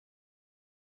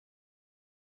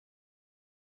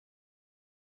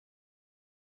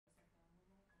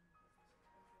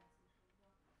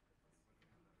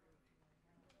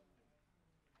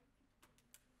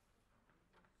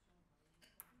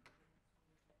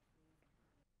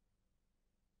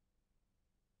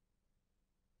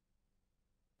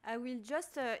I will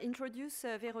just introduce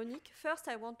Véronique. First,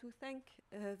 I want to thank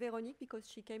Véronique because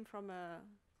she came from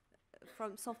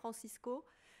San Francisco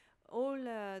all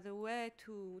the way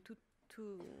to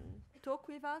talk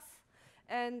with us.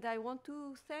 And I want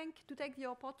to take the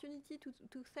opportunity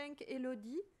to thank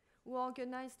Elodie, who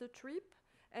organized the trip,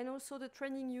 and also the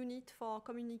training unit for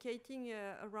communicating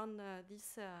around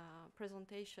this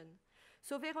presentation.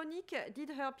 So Véronique did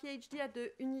her PhD at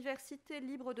the Université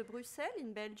Libre de Bruxelles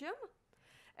in Belgium.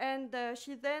 And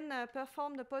she then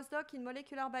performed a postdoc in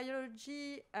molecular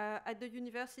biology at the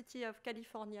University of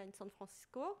California in San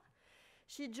Francisco.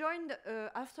 She joined,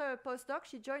 after a postdoc,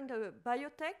 she joined a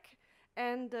biotech,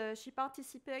 and she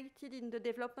participated in the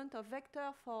development of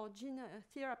vector for gene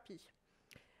therapy.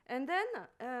 And then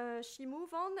she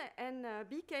moved on and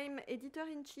became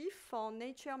editor-in-chief for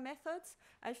Nature Methods,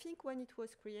 I think when it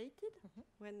was created,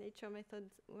 when Nature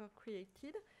Methods were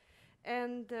created.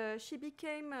 And she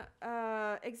became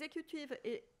executive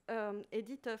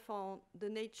editor for the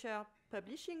Nature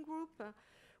Publishing Group,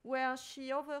 where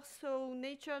she oversaw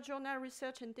Nature Journal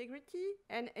research integrity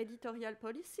and editorial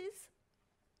policies.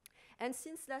 And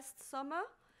since last summer,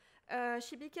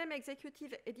 she became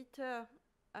executive editor,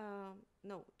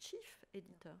 chief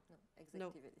editor.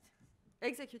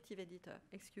 Executive editor,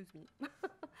 excuse me,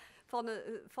 for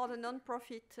the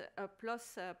non-profit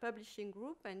PLOS publishing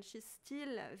group, and she's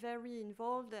still very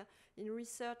involved in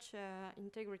research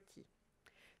integrity.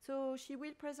 So she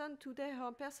will present today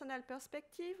her personal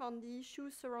perspective on the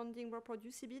issues surrounding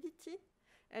reproducibility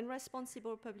and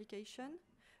responsible publication.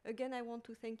 Again, I want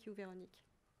to thank you, Véronique.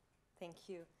 Thank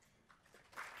you.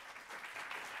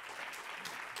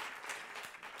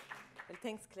 Well,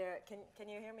 thanks, Claire. Can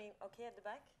you hear me okay at the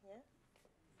back? Yeah.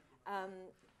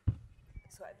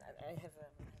 So I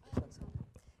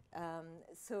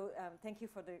have thank you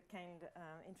for the kind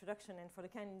introduction and for the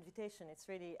kind invitation. It's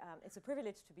really it's a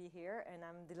privilege to be here, and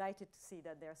I'm delighted to see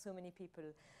that there are so many people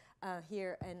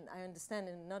here. And I understand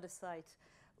in another site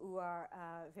who are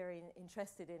very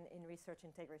interested in research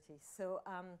integrity. So.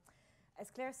 As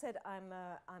Claire said, I'm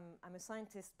a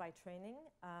scientist by training,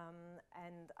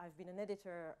 and I've been an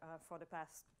editor for the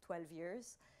past 12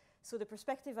 years. So the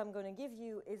perspective I'm going to give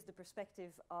you is the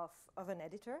perspective of an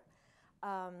editor.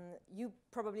 You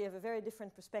probably have a very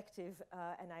different perspective,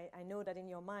 and I know that in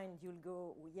your mind you'll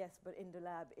go, yes, but in the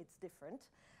lab it's different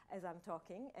as I'm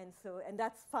talking, and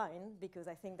that's fine, because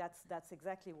I think that's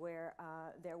exactly where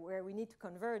we need to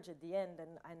converge at the end,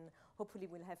 and hopefully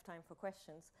we'll have time for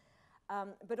questions.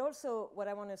 But also, what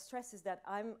I want to stress is that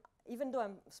even though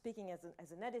I'm speaking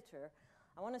as an editor,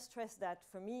 I want to stress that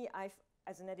for me,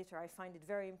 as an editor, I find it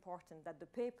very important that the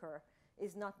paper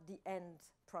is not the end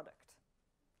product.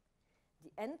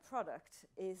 The end product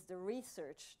is the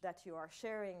research that you are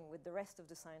sharing with the rest of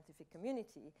the scientific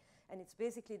community, and it's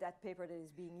basically that paper that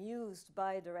is being used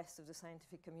by the rest of the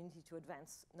scientific community to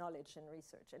advance knowledge and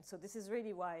research. And so this is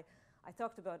really why I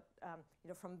talked about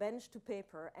from bench to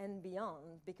paper and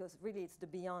beyond, because really it's the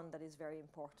beyond that is very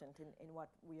important in what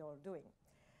we are doing.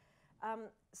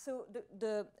 So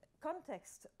the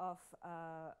context of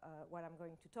what I'm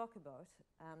going to talk about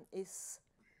is...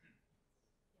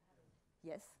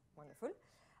 Yes, wonderful.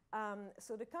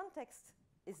 So the context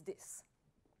is this.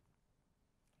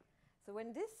 So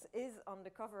when this is on the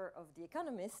cover of The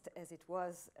Economist, as it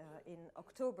was in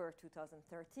October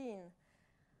 2013,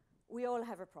 we all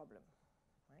have a problem,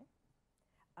 right?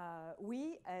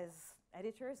 We, as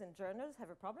editors and journals, have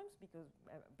a problem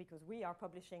because we are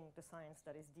publishing the science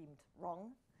that is deemed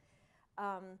wrong.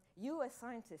 You, as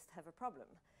scientists, have a problem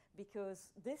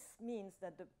because this means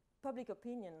that the public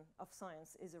opinion of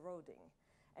science is eroding.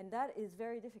 And that is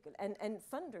very difficult. And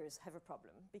funders have a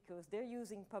problem because they're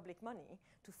using public money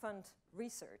to fund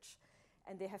research,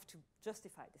 and they have to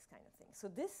justify this kind of thing. So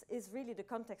this is really the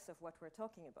context of what we're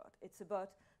talking about. It's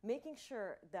about making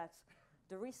sure that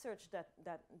the research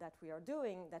that we are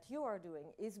doing, that you are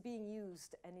doing, is being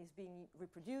used and is being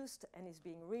reproduced and is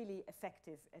being really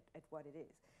effective at what it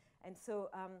is. And so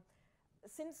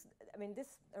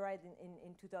this arrived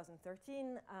in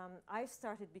 2013. I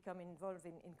started becoming involved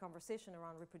in conversation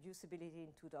around reproducibility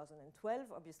in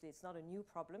 2012. Obviously, it's not a new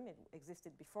problem. It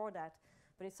existed before that.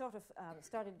 But it sort of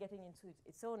started getting into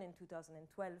its own in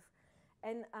 2012.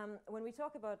 And when we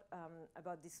talk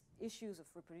about these issues of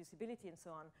reproducibility and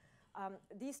so on,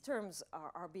 these terms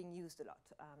are being used a lot.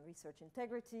 Research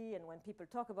integrity, and when people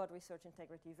talk about research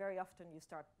integrity, very often you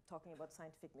start talking about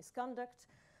scientific misconduct,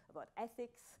 about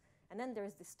ethics, and then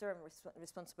there's this term,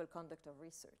 responsible conduct of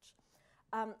research.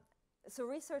 So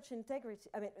research integrity,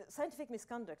 scientific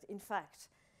misconduct, in fact,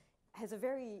 has a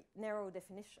very narrow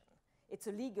definition. It's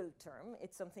a legal term.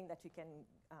 It's something that you can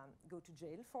go to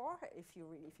jail for if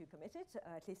you commit it,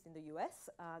 at least in the US.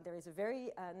 There is a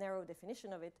very narrow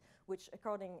definition of it, which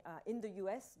according, in the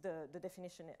US, the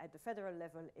definition at the federal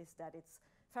level is that it's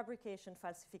fabrication,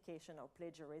 falsification, or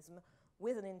plagiarism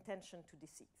with an intention to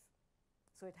deceive.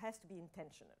 So it has to be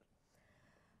intentional.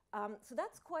 So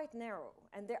that's quite narrow,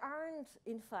 and there aren't,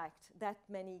 in fact, that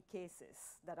many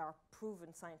cases that are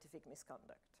proven scientific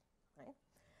misconduct,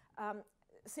 right?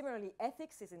 Similarly,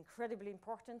 ethics is incredibly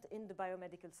important in the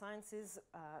biomedical sciences.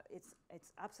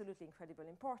 It's absolutely incredibly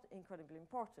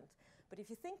important. But if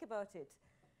you think about it,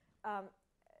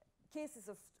 cases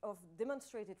of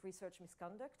demonstrated research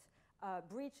misconduct,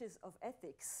 breaches of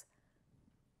ethics,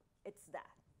 it's that.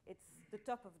 It's the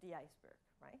top of the iceberg,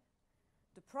 right?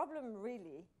 The problem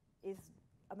really is,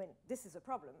 I mean, this is a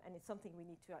problem, and it's something we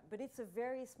need to, but it's a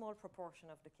very small proportion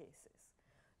of the cases.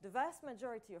 The vast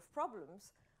majority of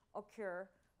problems occur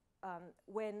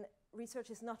when research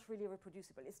is not really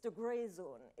reproducible. It's the gray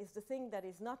zone. It's the thing that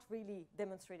is not really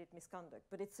demonstrated misconduct,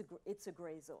 but it's a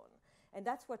gray zone. And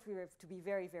that's what we have to be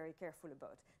very, very careful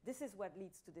about. This is what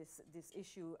leads to this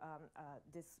issue,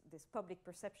 this public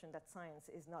perception that science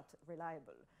is not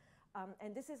reliable.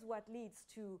 And this is what leads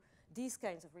to these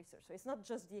kinds of research. So it's not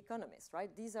just The Economist, right?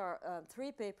 These are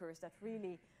 3 papers that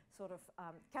really sort of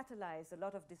catalyzed a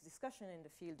lot of this discussion in the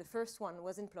field. The first one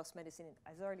was in PLOS Medicine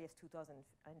as early as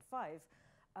 2005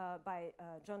 by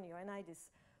John Ioannidis,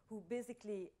 who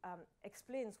basically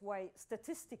explains why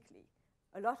statistically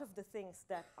a lot of the things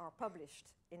that are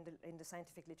published in the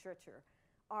scientific literature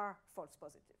are false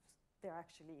positives. They're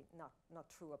actually not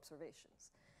true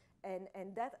observations.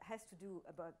 And that has to do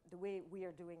about the way we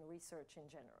are doing research in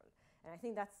general. And I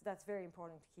think that's very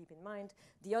important to keep in mind.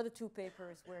 The other 2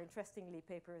 papers were, interestingly,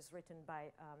 papers written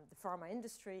by the pharma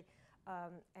industry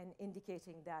and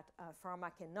indicating that pharma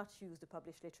cannot use the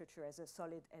published literature as a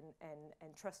solid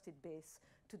and trusted base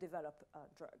to develop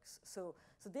drugs. So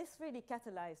this really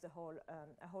catalyzed a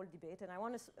whole debate. And I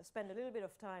want to spend a little bit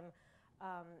of time.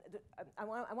 I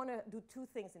want to do 2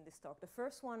 things in this talk. The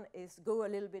first one is go a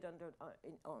little bit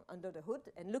under the hood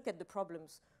and look at the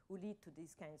problems who lead to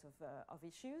these kinds of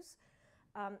issues.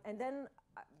 And then,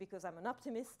 because I'm an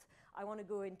optimist, I want to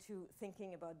go into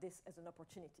thinking about this as an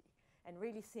opportunity and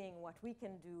really seeing what we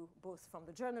can do, both from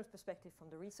the journal's perspective, from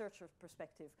the researcher's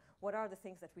perspective. What are the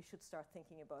things that we should start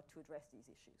thinking about to address these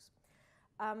issues?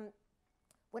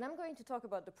 When I'm going to talk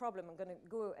about the problem, I'm going to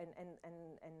go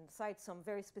and cite some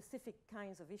very specific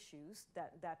kinds of issues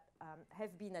that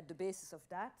have been at the basis of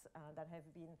that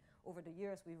have been, over the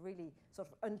years, we really sort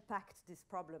of unpacked this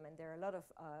problem, and there are a lot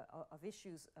of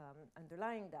issues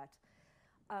underlying that.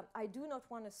 I do not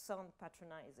want to sound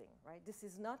patronizing, right? This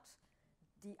is not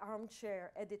the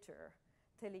armchair editor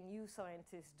telling you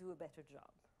scientists do a better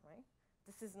job, right?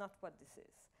 This is not what this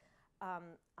is.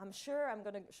 I'm sure I'm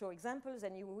going to show examples,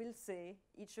 and you will say,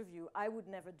 each of you, I would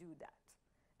never do that.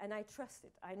 And I trust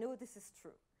it. I know this is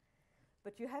true.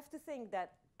 But you have to think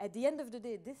that at the end of the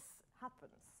day, this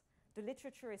happens. The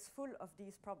literature is full of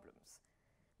these problems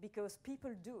because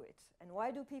people do it. And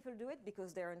why do people do it?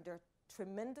 Because they're under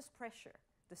tremendous pressure.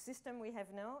 The system we have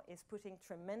now is putting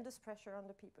tremendous pressure on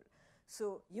the people.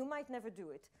 So you might never do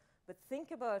it, but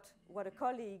think about what a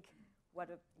colleague, what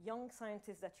a young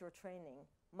scientist that you're training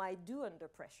might do under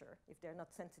pressure if they're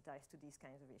not sensitized to these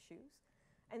kinds of issues.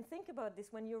 And think about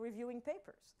this when you're reviewing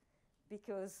papers,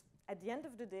 because at the end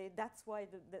of the day, that's why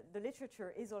the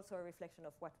literature is also a reflection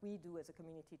of what we do as a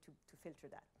community to filter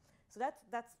that. So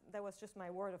that was just my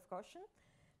word of caution.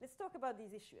 Let's talk about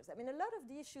these issues. I mean, a lot of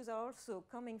the issues are also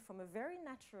coming from a very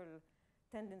natural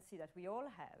tendency that we all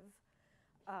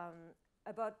have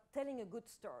about telling a good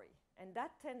story. And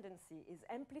that tendency is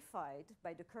amplified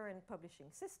by the current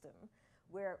publishing system,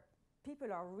 where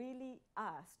people are really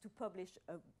asked to publish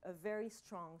a very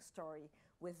strong story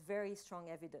with very strong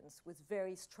evidence, with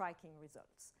very striking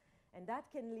results. And that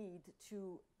can lead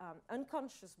to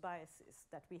unconscious biases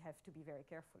that we have to be very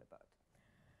careful about.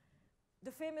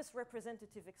 The famous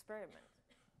representative experiment.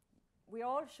 We're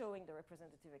all showing the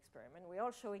representative experiment. We're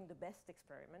all showing the best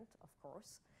experiment, of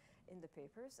course, in the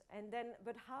papers. And then,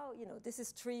 but how, you know, this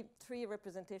is three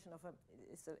representation of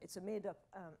it's a made up,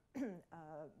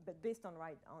 but based on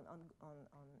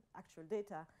actual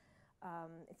data,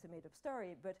 it's a made up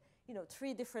story. But, you know,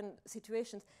 3 different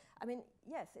situations. I mean,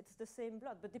 yes, it's the same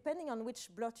blot, but depending on which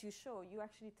blot you show, you're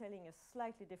actually telling a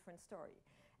slightly different story.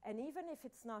 And even if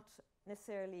it's not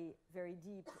necessarily very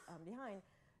deep behind,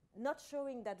 not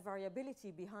showing that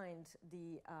variability behind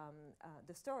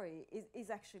the story is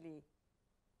actually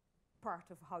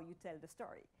part of how you tell the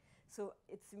story. So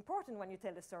it's important when you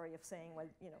tell the story of saying, well,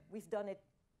 you know, we've done it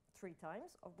 3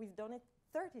 times, or we've done it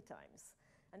 30 times.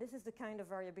 And this is the kind of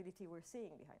variability we're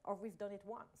seeing behind. Or we've done it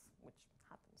once, which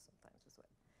happens sometimes as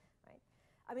well, right?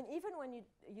 I mean, even when you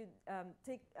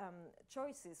take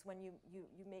choices, when you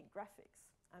make graphics,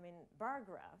 I mean, bar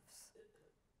graphs,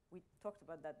 we talked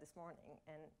about that this morning,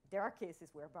 and there are cases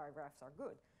where bar graphs are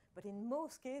good. But in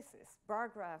most cases, bar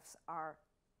graphs are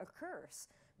a curse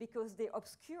because they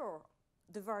obscure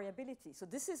the variability. So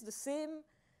this is the same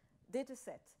data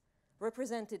set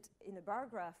represented in a bar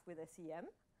graph with SEM,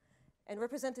 and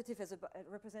represented as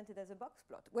a box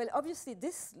plot. Well, obviously,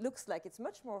 this looks like it's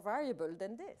much more variable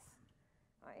than this,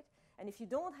 right? And if you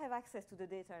don't have access to the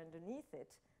data underneath it,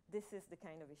 this is the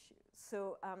kind of issue.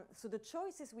 So, so the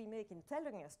choices we make in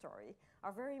telling a story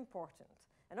are very important.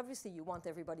 And obviously, you want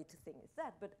everybody to think it's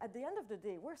that. But at the end of the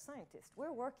day, we're scientists.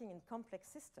 We're working in complex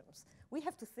systems. We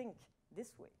have to think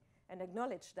this way and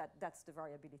acknowledge that that's the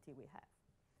variability we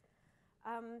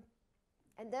have.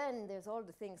 And then there's all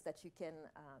the things that you can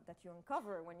that you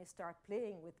uncover when you start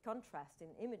playing with contrast in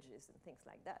images and things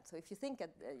like that. So if you think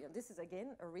this is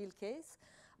again a real case,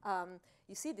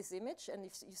 you see this image, and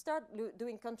if you start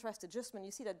doing contrast adjustment,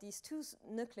 you see that these two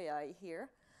nuclei here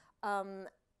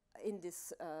in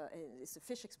this it's a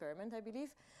fish experiment, I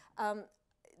believe.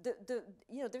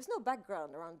 There's no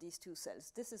background around these two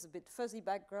cells. This is a bit fuzzy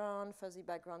background.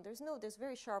 There's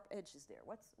very sharp edges there.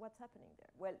 What's happening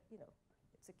there? Well,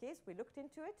 it's a case, we looked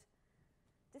into it.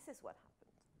 This is what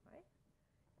happened, right?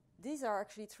 These are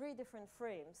actually 3 different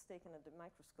frames taken at the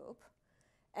microscope.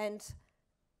 And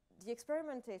the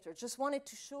experimentator just wanted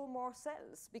to show more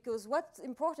cells, because what's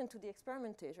important to the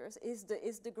experimentators is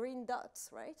the green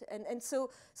dots, right? And so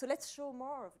let's show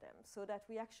more of them so that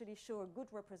we actually show a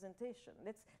good representation.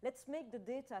 Let's make the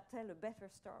data tell a better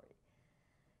story.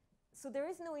 So there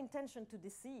is no intention to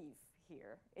deceive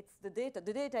here. It's the data.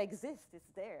 The data exists. It's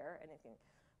there. Anything.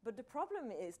 But the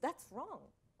problem is that's wrong.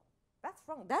 That's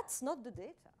wrong. That's not the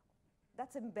data.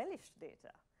 That's embellished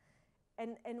data.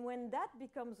 And when that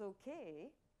becomes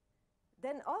okay,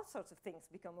 then all sorts of things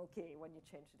become okay when you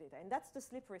change the data. And that's the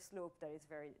slippery slope that is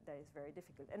very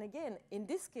difficult. And again, in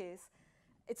this case,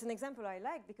 it's an example I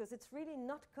like because it's really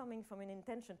not coming from an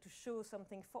intention to show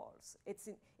something false.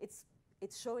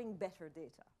 It's showing better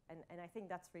data. And I think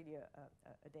that's really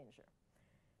a danger.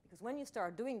 Because when you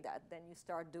start doing that, then you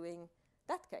start doing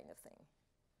that kind of thing,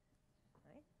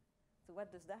 right? So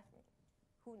what does that mean?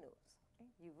 Who knows? Okay?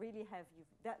 You really have,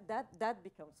 that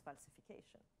becomes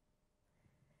falsification.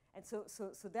 And so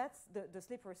that's the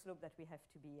slippery slope that we have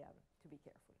to be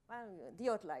careful. Well, the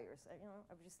outliers,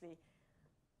 obviously,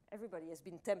 everybody has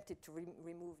been tempted to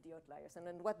remove the outliers, and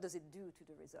then what does it do to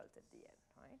the result at the end,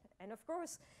 right? And of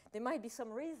course, there might be some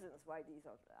reasons why these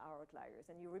are outliers,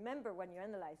 and you remember when you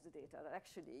analyze the data that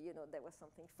actually, there was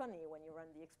something funny when you run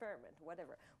the experiment,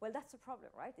 whatever. Well, that's a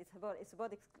problem, right? It's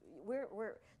about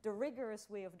the rigorous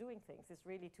way of doing things is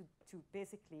really to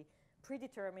basically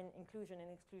predetermine inclusion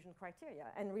and exclusion criteria,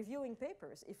 and reviewing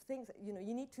papers. If things, you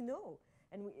need to know,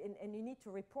 and you need to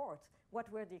report what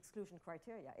were the exclusion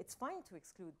criteria. It's fine to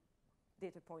exclude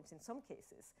data points in some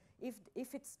cases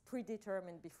if it's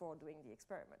predetermined before doing the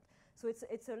experiment. So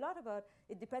it's a lot about,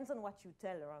 it depends on what you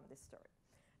tell around this story.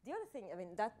 The other thing, I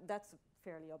mean, that's a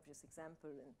fairly obvious example,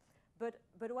 but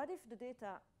what if the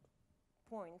data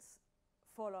points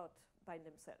fall out by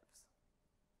themselves?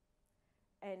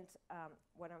 And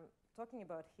what I'm talking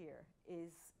about here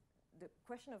is the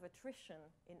question of attrition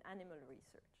in animal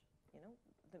research.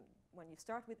 When you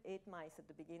start with 8 mice at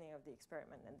the beginning of the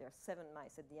experiment, and there are 7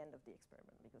 mice at the end of the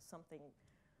experiment because something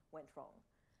went wrong,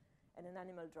 and an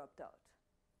animal dropped out.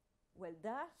 Well,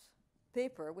 that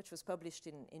paper, which was published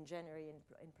in January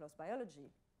in PLOS Biology,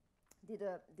 did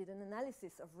an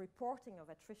analysis of reporting of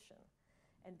attrition.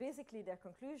 And basically their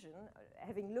conclusion,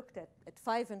 having looked at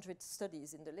 500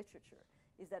 studies in the literature,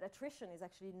 is that attrition is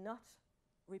actually not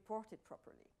reported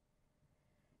properly.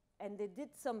 And they did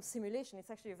some simulation.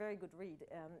 It's actually a very good read.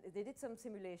 They did some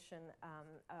simulation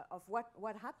of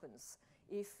what happens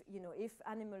if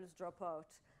animals drop out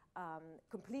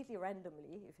completely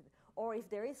randomly, or if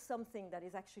there is something that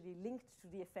is actually linked to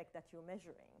the effect that you're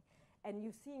measuring. And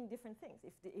you're seeing different things.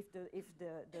 If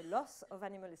the loss of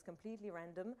animal is completely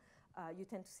random, you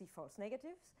tend to see false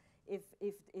negatives.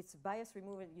 If it's bias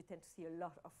removal, you tend to see a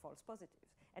lot of false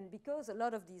positives. And because a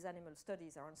lot of these animal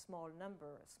studies are on small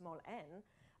number, small n,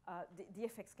 the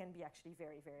effects can be actually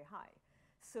very, very high.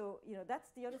 So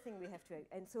that's the other thing we have to,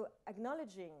 and so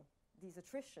acknowledging this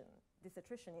attrition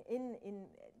in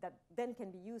that then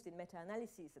can be used in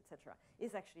meta-analyses, etc.,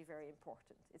 is actually very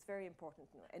important. It's very important,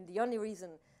 and the only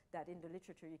reason that in the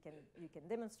literature you can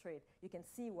demonstrate, you can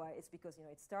see why, it's because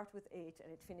it starts with 8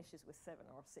 and it finishes with 7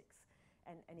 or 6,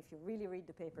 And if you really read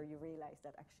the paper, you realize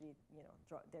that actually, you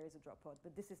know, there is a dropout,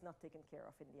 but this is not taken care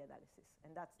of in the analysis,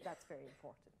 and that's very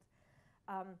important.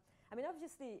 I mean,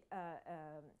 obviously,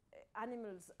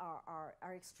 animals are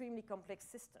extremely complex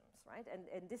systems, right?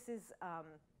 And this is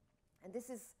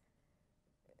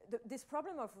this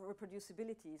problem of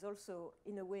reproducibility is also,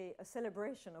 in a way, a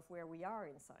celebration of where we are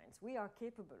in science. We are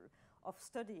capable of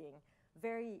studying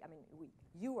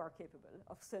you are capable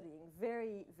of studying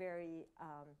very, very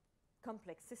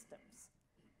complex systems.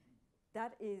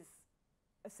 That is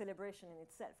a celebration in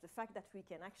itself. The fact that we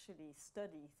can actually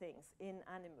study things in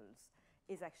animals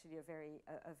is actually a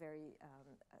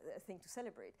thing to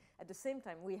celebrate. At the same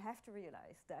time, we have to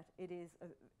realize that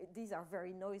these are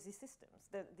very noisy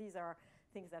systems. These are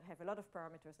things that have a lot of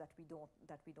parameters that we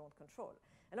don't control.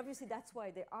 And obviously, that's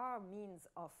why there are means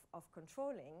of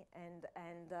controlling and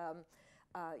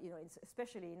you know,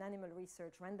 especially in animal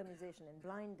research, randomization and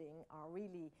blinding are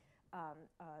really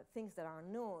things that are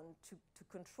known to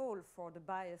control for the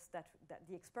bias that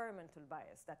the experimental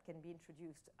bias that can be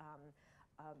introduced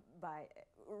by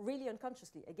really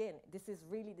unconsciously. Again, this is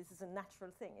a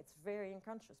natural thing. It's very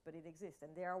unconscious, but it exists,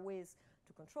 and there are ways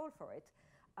to control for it.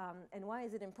 And why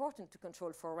is it important to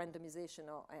control for randomization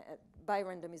or by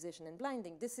randomization and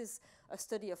blinding? This is a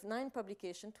study of 9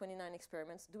 publications, 29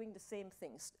 experiments, doing the same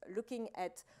things. Looking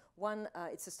at one,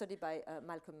 it's a study by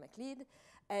Malcolm MacLeod,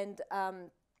 and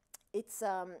it's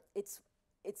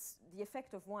the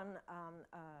effect of one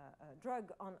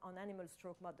drug on animal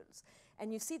stroke models.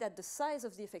 And you see that the size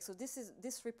of the effect, so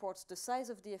this reports the size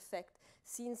of the effect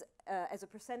seen as a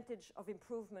percentage of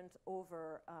improvement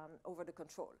over the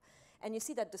control. And you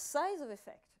see that the size of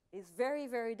effect is very,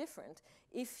 very different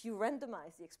if you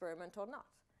randomize the experiment or not.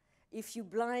 If you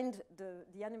blind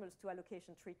the animals to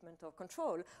allocation, treatment, or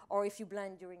control, or if you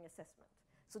blind during assessment.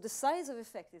 So the size of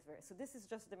effect is so this is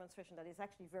just a demonstration that it's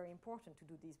actually very important to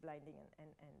do these blinding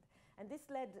and this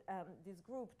led this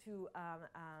group to,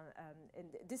 and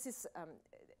this is,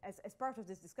 as part of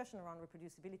this discussion around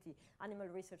reproducibility, animal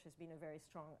research has been a very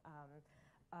strong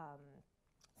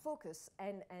focus,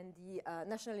 and the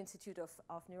National Institute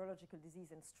of Neurological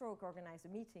Disease and Stroke organized a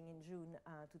meeting in June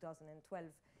 2012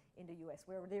 in the US,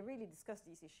 where they really discussed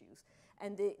these issues.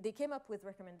 And they came up with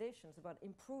recommendations about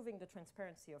improving the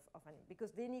transparency of animals,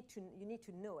 because you need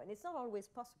to know, and it's not always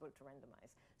possible to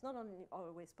randomize. It's not only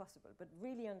always possible, but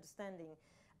really understanding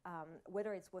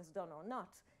whether it was done or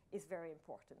not is very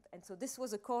important. And so this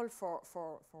was a call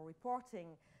for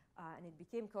reporting, and it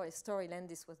became called Story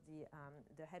Landis was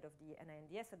the head of the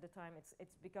NINDS at the time.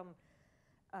 It's become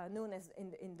known as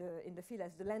in the field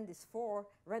as the Landis 4,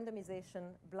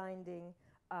 randomization, blinding,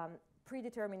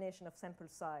 predetermination of sample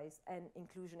size, and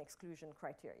inclusion-exclusion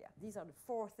criteria. These are the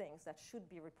 4 things that should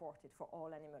be reported for all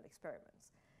animal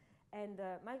experiments. And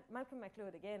Malcolm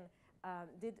MacLeod, again,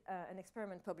 did an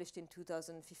experiment published in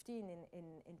 2015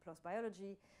 in PLOS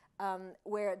Biology,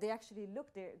 where they actually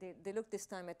looked, they looked this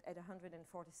time at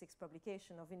 146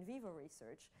 publications of in vivo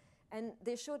research, and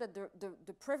they showed that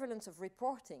the prevalence of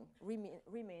reporting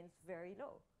remains very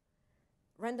low.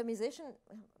 Randomization,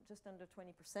 just under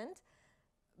 20%,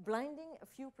 blinding a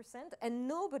few percent, and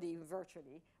nobody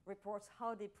virtually reports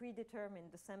how they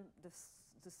predetermine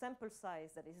the sample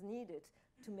size that is needed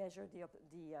to measure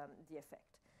the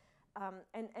effect.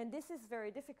 And this is very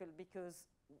difficult because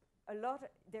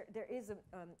there is a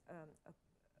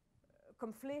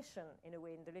conflation, in a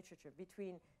way, in the literature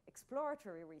between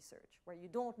exploratory research, where you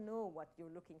don't know what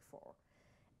you're looking for,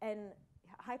 and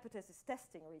hypothesis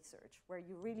testing research, where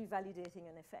you're really validating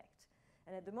an effect.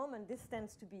 And at the moment, this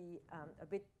tends to be a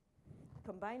bit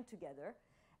combined together,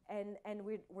 and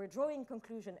we're drawing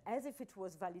conclusion as if it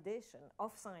was validation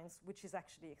of science, which is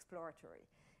actually exploratory,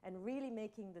 and really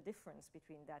making the difference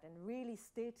between that and really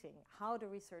stating how the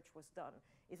research was done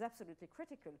is absolutely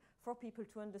critical for people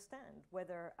to understand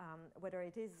whether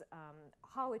it is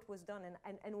how it was done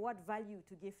and what value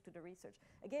to give to the research.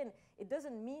 Again, it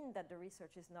doesn't mean that the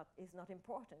research is not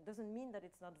important. It doesn't mean that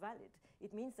it's not valid.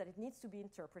 It means that it needs to be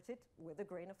interpreted with a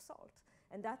grain of salt,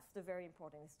 and that's the very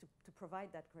important, is to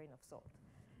provide that grain of salt.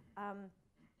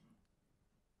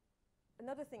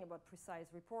 Another thing about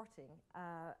precise reporting,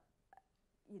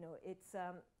 you know, it's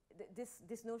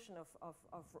this notion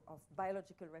of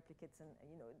biological replicates, and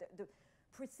you know, the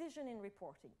precision in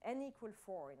reporting, n equal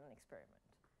 4 in an experiment.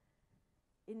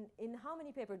 In how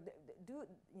many papers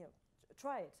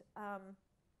try it.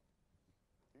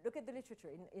 Look at the literature.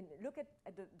 Look at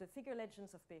the figure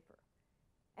legends of paper.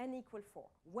 N equal 4.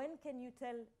 When can you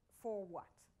tell for what?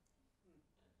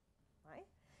 Right.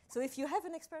 So if you have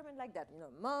an experiment like that, you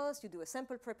know, mouse, you do a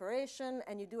sample preparation,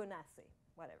 and you do an assay,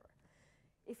 whatever.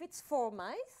 If it's 4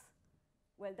 mice,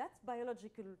 well, that's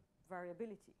biological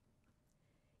variability.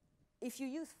 If you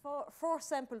use four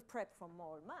sample prep from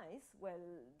mole mice, well,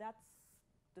 that's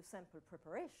the sample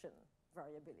preparation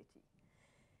variability.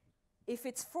 If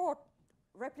it's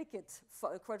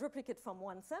quadruplicate from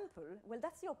one sample, well,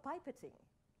 that's your pipetting,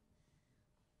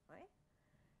 right?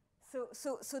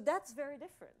 So that's very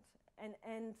different. And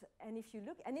if you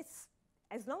look, and it's,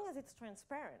 as long as it's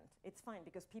transparent, it's fine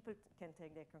because people can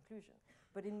take their conclusion.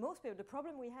 But in most people, the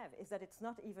problem we have is that it's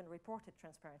not even reported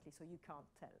transparently, so you can't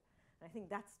tell. And I think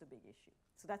that's the big issue.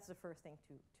 So that's the first thing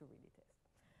to really test.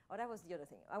 Oh, that was the other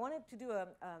thing. I wanted to do a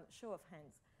show of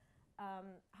hands.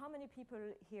 How many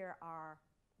people here are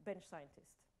bench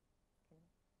scientists? Okay.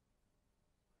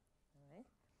 All right.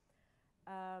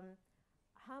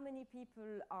 How many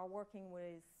people are working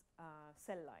with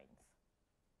cell lines?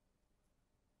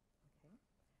 Okay.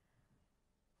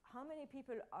 How many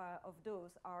people of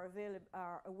those are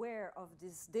aware of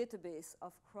this database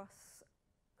of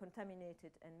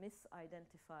cross-contaminated and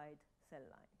misidentified cell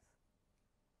lines?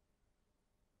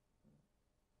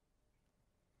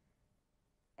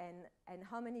 And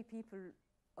how many people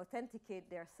authenticate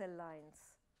their cell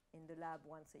lines in the lab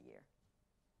once a year?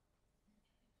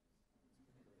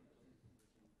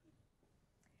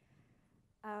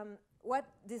 What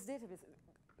this database,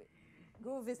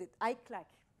 go visit ICLAC,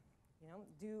 you know,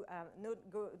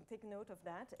 go take note of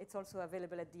that. It's also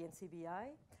available at the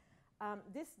NCBI.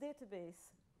 This database,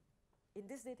 in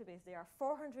this database, there are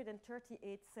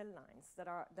 438 cell lines that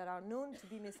are known to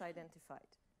be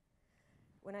misidentified.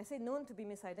 When I say known to be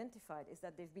misidentified, is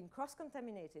that they've been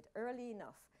cross-contaminated early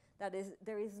enough that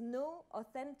there is no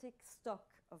authentic stock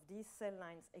of these cell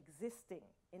lines existing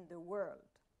in the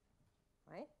world,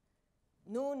 right?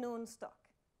 No known stock.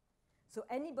 So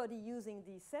anybody using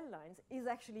these cell lines is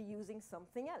actually using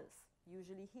something else,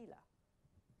 usually HeLa.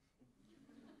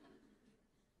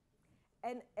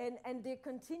 And they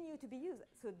continue to be used.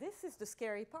 So this is the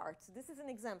scary part. So this is an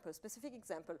example, specific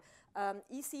example.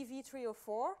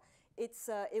 ECV304,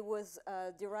 it was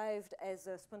derived as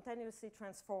a spontaneously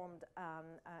transformed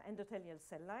endothelial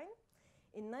cell line.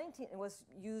 It was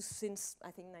used since,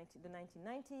 I think, the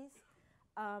 1990s.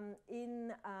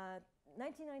 In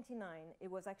 1999, it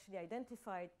was actually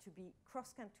identified to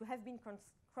have been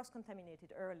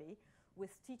cross-contaminated early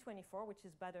with T24, which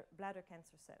is bladder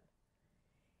cancer cell.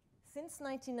 Since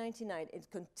 1999, it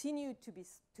continued to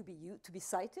be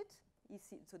cited.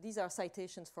 So these are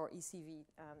citations for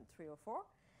ECV304.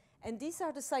 And these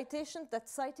are the citations that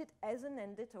cite it as a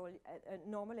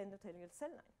normal endothelial cell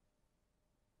line.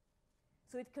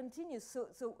 So it continues. So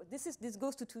this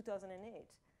goes to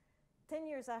 2008. 10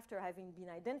 years after having been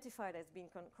identified as being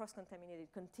cross-contaminated,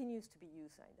 it continues to be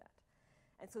used like that.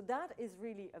 And so that is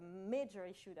really a major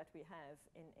issue that we have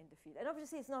in the field. And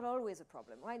obviously, it's not always a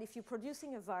problem, right? If you're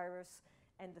producing a virus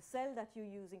and the cell that you're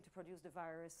using to produce the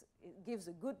virus gives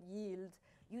a good yield,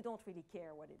 you don't really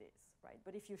care what it is, right?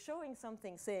 But if you're showing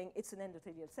something saying it's an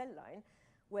endothelial cell line,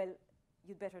 well,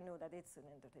 you'd better know that it's an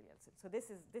endothelial cell. So this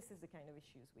is the kind of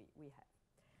issues we have.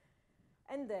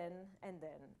 And then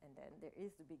there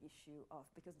is the big issue of,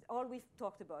 because all we've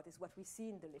talked about is what we see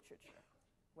in the literature.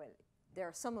 Well, there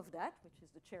are some of that, which is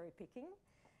the cherry picking,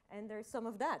 and there's some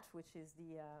of that, which is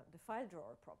the file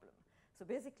drawer problem. So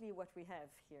basically what we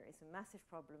have here is a massive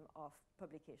problem of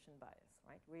publication bias,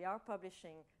 right? We are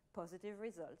publishing positive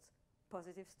results,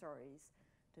 positive stories.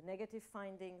 The negative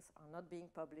findings are not being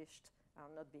published, are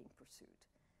not being pursued.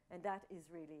 And that is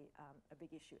really a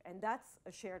big issue. And that's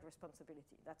a shared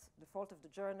responsibility. That's the fault of the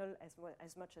journal as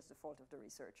much as the fault of the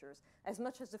researchers, as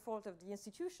much as the fault of the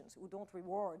institutions who don't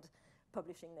reward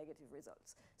publishing negative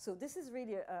results. So this is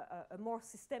really a more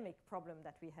systemic problem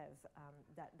that we have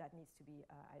that needs to be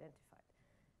identified.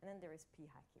 And then there is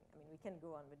p-hacking. I mean, we can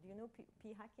go on, but do you know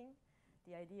p-hacking?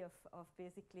 The idea of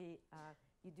basically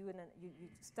you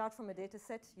start from a data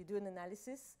set, you do an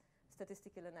analysis,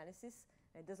 statistical analysis,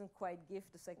 and it doesn't quite give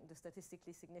the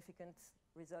statistically significant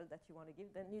result that you want to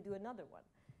give, then you do another one.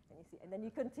 And then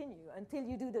you continue until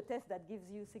you do the test that gives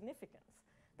you significance.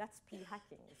 That's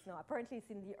p-hacking. Apparently it's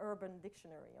in the Urban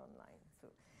Dictionary online. So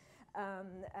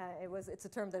it's a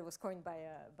term that was coined by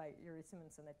Yuri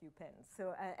Simonson at UPenn.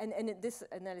 So this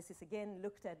analysis again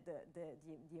looked at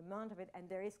the amount of it, and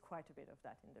there is quite a bit of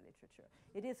that in the literature.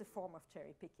 It is a form of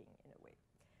cherry picking in a way.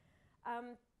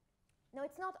 Now,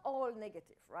 it's not all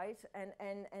negative, right?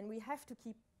 And we have to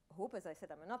keep hope. As I said,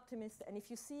 I'm an optimist. And if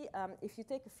you see, if you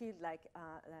take a field like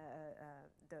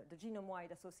the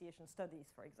genome-wide association studies,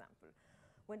 for example,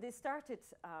 when they started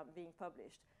being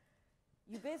published,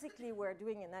 you basically were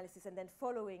doing analysis and then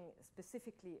following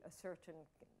specifically a certain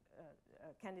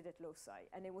candidate loci,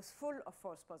 and it was full of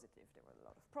false positives. There were a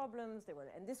lot of problems.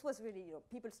 And this was really,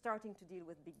 people starting to deal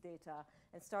with big data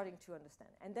and starting to understand.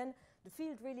 And then the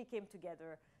field really came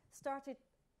together, started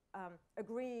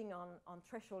agreeing on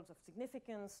thresholds of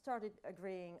significance, started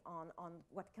agreeing on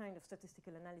what kind of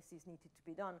statistical analyses needed to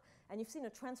be done. And you've seen a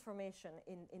transformation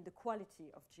in the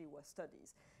quality of GWAS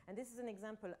studies. And this is an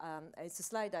example, it's a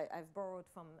slide I've borrowed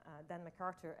from Dan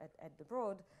MacArthur at the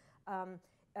Broad.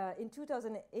 In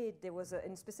 2008, there was,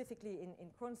 and specifically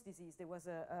in Crohn's disease, there was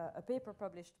a paper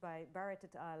published by Barrett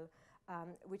et al.,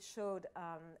 which showed,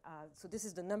 so this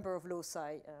is the number of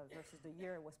loci versus the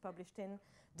year it was published in.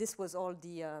 This was all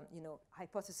the,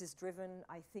 hypothesis-driven.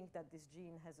 I think that this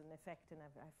gene has an effect, and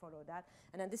I follow that.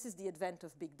 And then this is the advent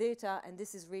of big data, and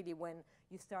this is really when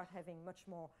you start having much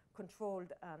more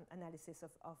controlled analysis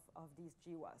of these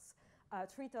GWAS.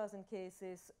 3,000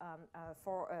 cases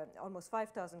for almost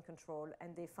 5,000 control,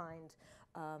 and they find,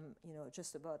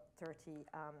 just about 30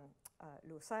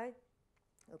 loci.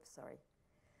 Oops, sorry.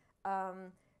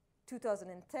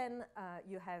 2010,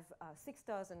 you have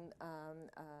 6,000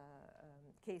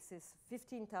 cases,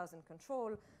 15,000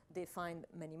 control. They find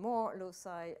many more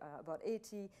loci, about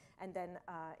 80. And then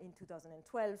in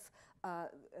 2012,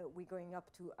 we're going up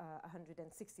to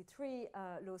 163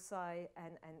 loci,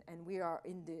 and we are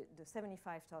in the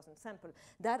 75,000 sample.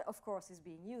 That, of course, is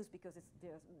being used because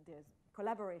there's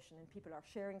collaboration, and people are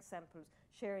sharing samples,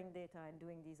 sharing data, and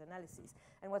doing these analyses.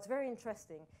 And what's very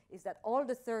interesting is that all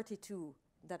the 32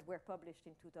 that were published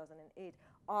in 2008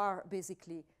 are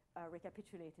basically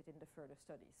recapitulated in the further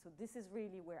studies. So this is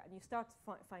really where, and you start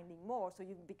finding more, so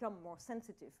you become more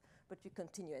sensitive, but you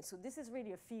continue. And so this is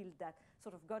really a field that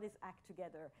sort of got its act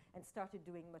together and started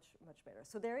doing much, much better.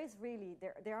 So there is really,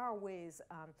 there are ways,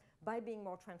 by being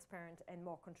more transparent and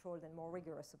more controlled and more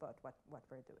rigorous about what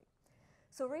we're doing.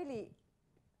 So really,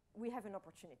 we have an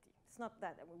opportunity. It's not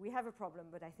that, we have a problem,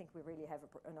 but I think we really have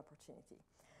an opportunity.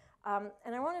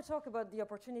 And I want to talk about the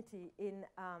opportunity in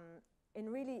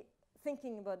really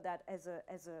thinking about that as a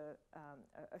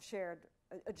shared,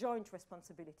 a joint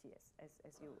responsibility,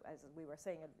 as we were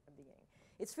saying at the beginning.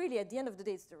 It's really, at the end of the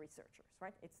day, it's the researchers,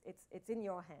 right? It's in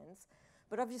your hands.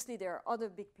 But obviously, there are other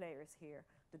big players here.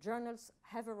 The journals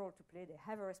have a role to play. They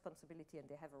have a responsibility, and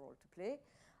they have a role to play.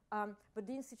 But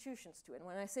the institutions too. And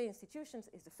when I say institutions,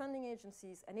 it's the funding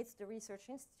agencies, and it's the research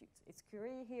institutes. It's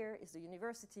Curie here, it's the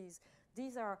universities.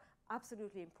 These are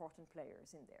absolutely important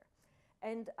players in there.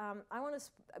 And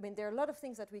there are a lot of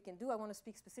things that we can do. I want to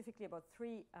speak specifically about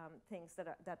three things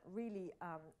that really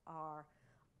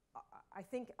I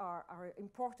think are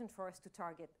important for us to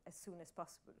target as soon as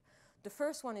possible. The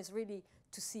first one is really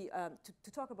to see,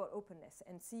 to talk about openness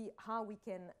and see how we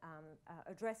can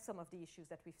address some of the issues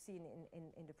that we've seen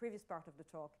in the previous part of the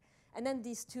talk. And then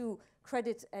these two,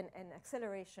 credit and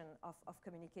acceleration of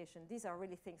communication, these are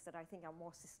really things that I think are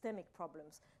more systemic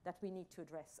problems that we need to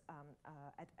address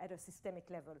at a systemic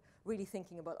level, really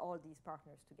thinking about all these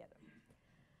partners together.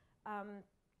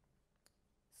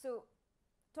 So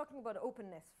talking about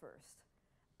openness first.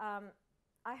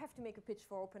 I have to make a pitch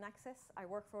for open access. I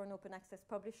work for an open access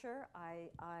publisher.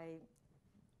 I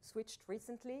switched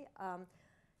recently.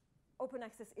 Open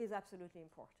access is absolutely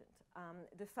important.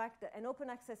 The fact that, and open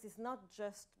access is not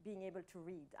just being able to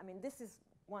read. I mean, this is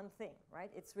one thing, right?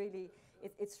 It's really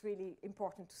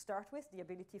important to start with, the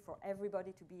ability for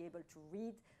everybody to be able to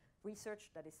read research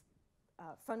that is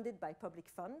funded by public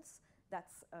funds.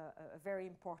 That's a very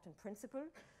important principle.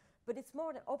 But it's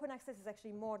more than, open access is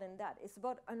actually more than that. It's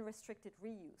about unrestricted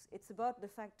reuse. It's about the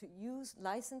fact to use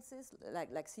licenses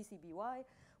like CC-BY,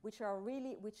 which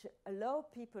allow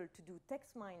people to do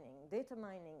text mining, data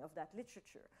mining of that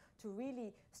literature, to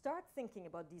really start thinking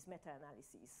about these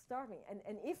meta-analyses,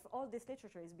 and if all this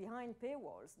literature is behind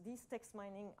paywalls, these text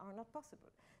mining are not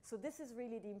possible. So this is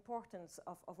really the importance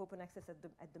of open access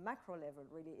at the macro level,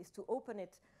 really, is to open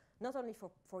it not only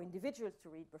for individuals to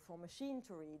read, but for machine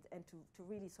to read, and to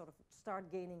really sort of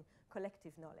start gaining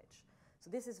collective knowledge. So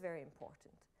this is very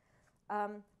important.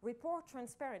 Report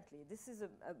transparently. This is a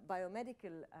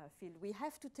biomedical field. We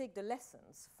have to take the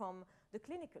lessons from the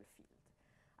clinical field.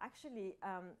 Actually,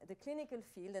 the clinical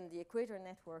field and the Equator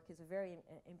Network is a very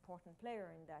important player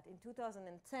in that. In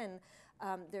 2010,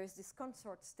 there is this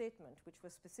consort statement, which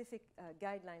was specific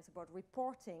guidelines about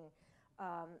reporting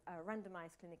a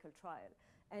randomized clinical trial.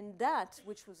 And that,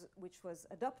 which was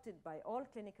adopted by all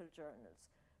clinical journals,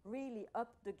 really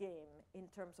upped the game in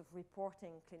terms of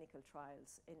reporting clinical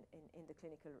trials in the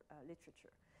clinical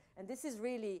literature. And this is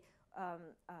really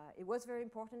it was very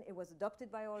important. It was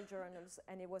adopted by all journals,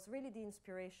 and it was really the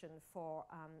inspiration for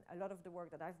a lot of the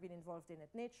work that I've been involved in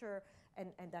at Nature,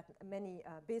 and that many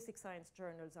basic science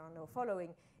journals are now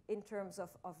following in terms of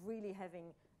really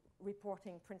having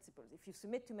reporting principles. If you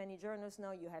submit to many journals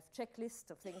now, you have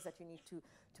checklists of things that you need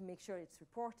to make sure it's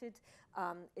reported.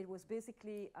 It was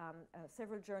basically,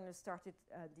 several journals started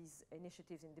these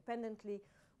initiatives independently.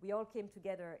 We all came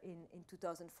together in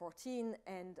 2014,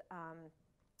 and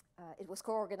it was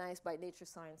co-organized by Nature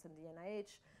Science and the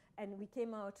NIH. And we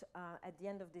came out at the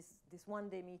end of this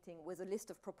one-day meeting with a list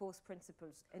of proposed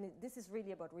principles. And this is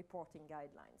really about reporting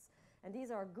guidelines. And these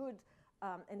are good.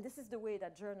 And this is the way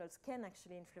that journals can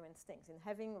actually influence things, in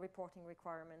having reporting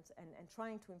requirements and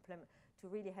trying to implement, to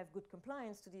really have good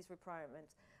compliance to these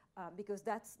requirements, because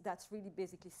that's really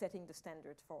basically setting the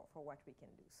standard for what we can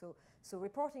do. So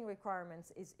reporting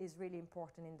requirements is really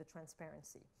important in the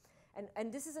transparency.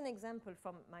 And this is an example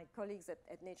from my colleagues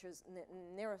at Nature's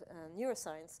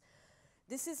Neuroscience.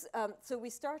 This is, so we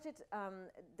started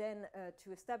then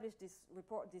to establish this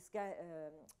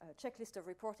checklist of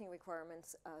reporting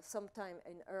requirements sometime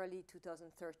in early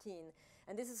 2013.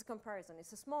 And this is a comparison.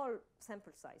 It's a small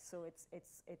sample size, so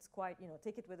it's quite,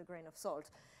 take it with a grain of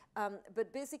salt.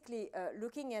 But basically,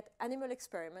 looking at animal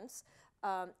experiments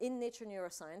in Nature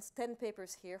Neuroscience, 10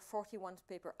 papers here, 41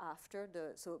 paper after.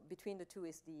 So between the two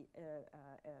is the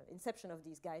inception of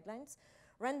these guidelines.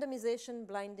 Randomization,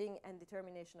 blinding, and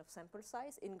determination of sample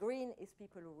size. In green is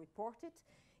people who report it.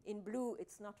 In blue,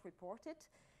 it's not reported.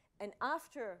 And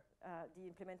after the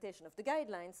implementation of the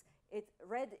guidelines,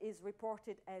 red is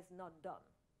reported as not done.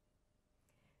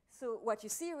 So what you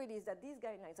see really is that these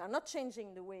guidelines are not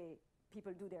changing the way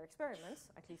people do their experiments,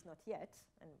 at least not yet,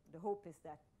 and the hope is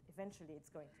that eventually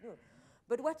it's going to do.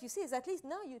 But what you see is at least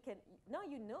now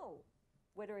you know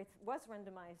whether it was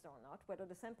randomized or not, whether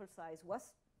the sample size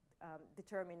was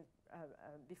determined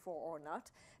before or not,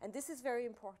 and this is very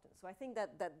important. So I think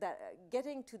that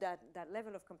getting to that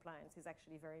level of compliance is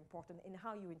actually very important in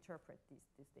how you interpret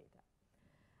this data.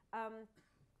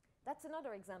 That's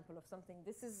another example of something.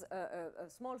 This is a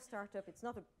small startup. It's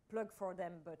not a plug for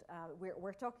them, but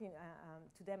we're talking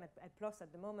to them at PLOS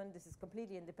at the moment. This is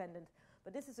completely independent,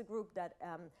 but this is a group that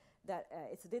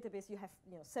it's a database. You have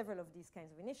several of these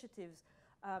kinds of initiatives.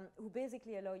 Who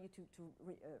basically allow you to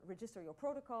register your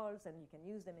protocols, and you can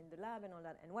use them in the lab and all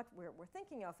that. And what we're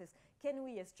thinking of is, can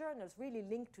we as journals really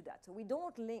link to that? So we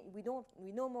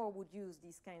no more would use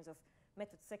these kinds of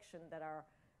method sections that are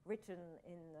written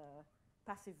in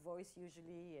passive voice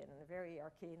usually and very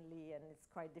arcanely, and it's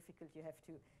quite difficult. You have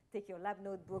to take your lab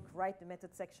notebook, write the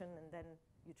method section, and then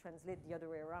you translate the other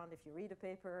way around if you read a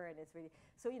paper, and it's really,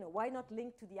 so why not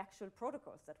link to the actual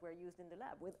protocols that were used in the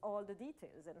lab with all the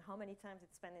details and how many times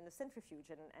it's spent in the centrifuge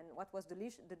and what was the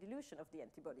dilution of the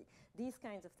antibody, these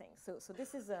kinds of things. So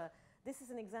this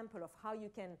is an example of how you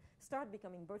can start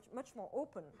becoming much more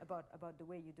open about the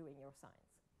way you're doing your science.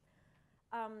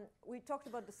 We talked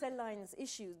about the cell lines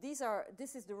issue.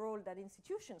 This is the role that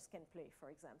institutions can play, for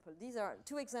example. These are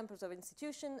two examples of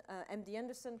institution, MD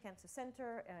Anderson Cancer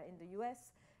Center in the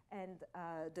US and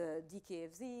the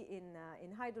DKFZ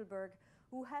in Heidelberg,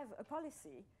 who have a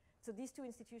policy. So these two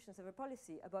institutions have a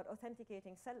policy about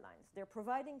authenticating cell lines. They're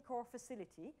providing core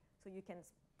facility, so you can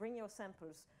bring your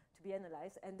samples to be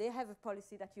analyzed, and they have a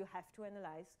policy that you have to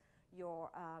analyze your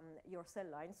cell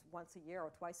lines once a year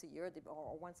or twice a year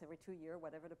or once every 2 years,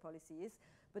 whatever the policy is.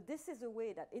 But this is a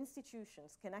way that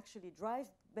institutions can actually drive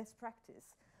best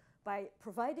practice by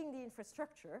providing the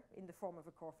infrastructure in the form of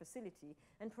a core facility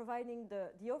and providing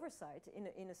the oversight in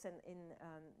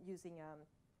using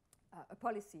a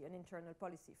policy, an internal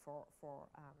policy for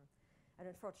and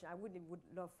unfortunately, I would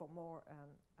love for more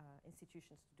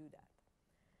institutions to do that.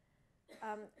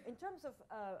 In terms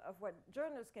of what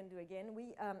journals can do, again,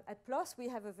 we at PLOS we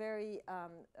have a very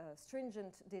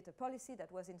stringent data policy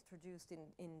that was introduced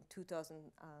in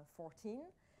 2014,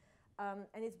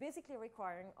 and it's basically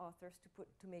requiring authors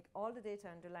to make all the data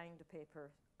underlying the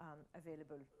paper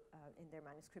available in their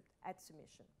manuscript at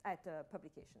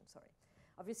publication. Sorry.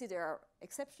 Obviously, there are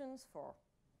exceptions for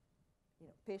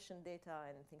patient data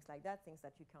and things like that, things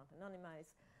that you can't anonymize.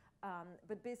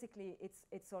 But basically,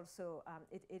 it's also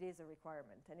it is a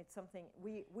requirement, and it's something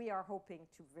we are hoping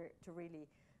to really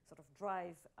sort of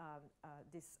drive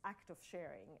this act of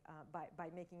sharing by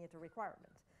making it a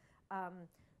requirement.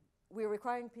 We're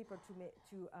requiring people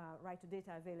to write a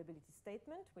data availability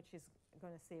statement, which is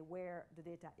going to say where the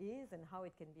data is and how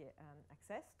it can be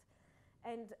accessed.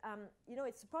 And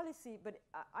it's a policy, but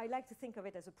I like to think of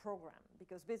it as a program,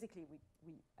 because basically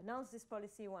we announced this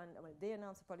policy when they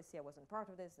announced the policy. I wasn't part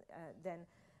of this then.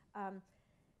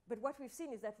 but what we've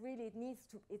seen is that really it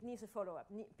needs a follow-up.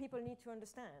 People need to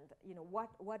understand, you know,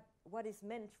 what is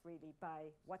meant really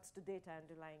by what's the data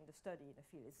underlying the study in a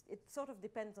field. It sort of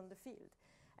depends on the field.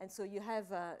 And so you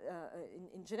have,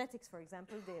 in genetics, for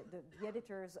example, the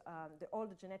editors, all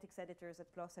the genetics editors at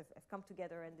PLOS have come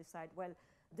together and decide, well,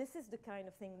 this is the kind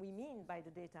of thing we mean by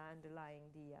the data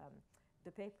underlying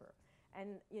the paper.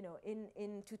 And you know,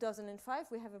 in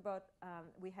 2005, we have about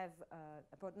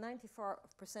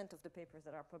 94% of the papers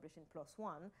that are published in PLOS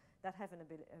 1 that have an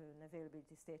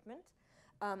availability statement.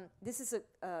 This is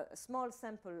a small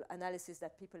sample analysis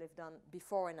that people have done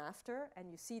before and after,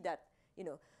 and you see that, you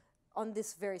know, on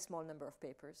this very small number of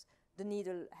papers, the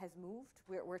needle has moved.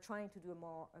 We're trying to do a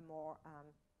more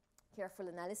careful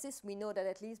analysis. We know that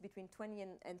at least between 20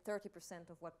 and 30%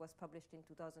 of what was published in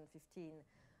 2015,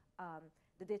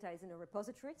 the data is in a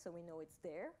repository, so we know it's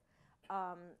there.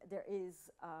 There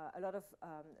is a lot of,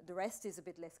 the rest is a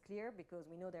bit less clear because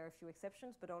we know there are a few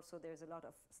exceptions, but also there's a lot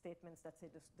of statements that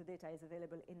say the data is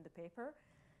available in the paper.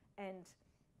 And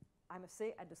I must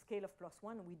say, at the scale of PLOS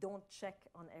 1, we don't check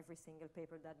on every single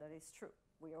paper that is true.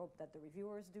 We hope that the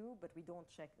reviewers do, but we don't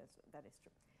check that is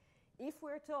true. If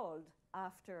we're told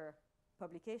after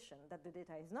publication that the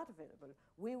data is not available,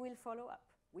 we will follow up.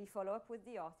 We follow up with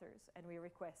the authors and we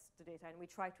request the data and we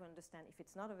try to understand if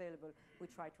it's not available, we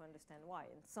try to understand why.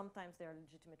 And sometimes there are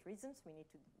legitimate reasons, we need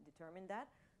to determine that,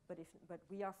 but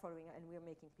we are following and we are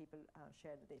making people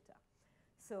share the data.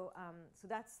 So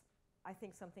that's, I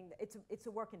think, something that it's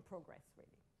a work in progress,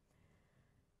 really.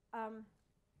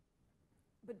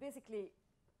 But basically,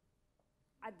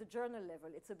 at the journal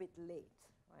level, it's a bit late.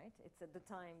 Right? It's at the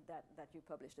time that you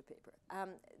publish the paper.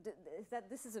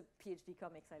 This is a PhD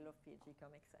comics. I love PhD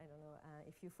comics. I don't know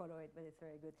if you follow it, but it's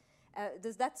very good.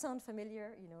 Does that sound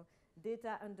familiar? You know,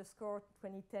 data underscore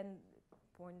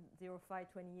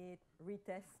 2010.0528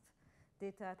 retest,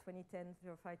 data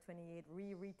 2010.0528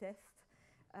 retest,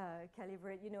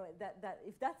 calibrate. You know,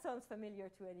 if that sounds familiar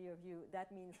to any of you,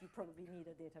 that means you probably need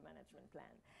a data management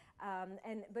plan.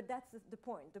 But that's the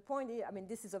point. The point is, I mean,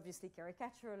 this is obviously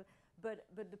caricatural. But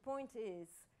the point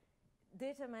is,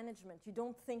 data management, you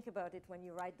don't think about it when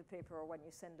you write the paper or when you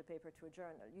send the paper to a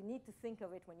journal. You need to think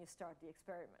of it when you start the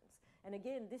experiments. And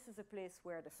again, this is a place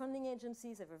where the funding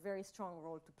agencies have a very strong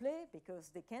role to play because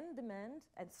they can demand,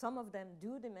 and some of them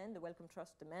do demand, the Wellcome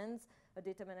Trust demands a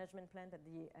data management plan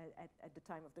at the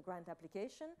time of the grant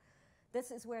application. This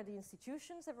is where the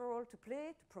institutions have a role to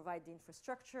play, to provide the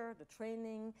infrastructure, the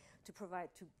training, to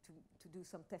provide, to do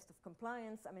some test of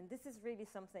compliance. I mean, this is really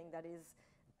something that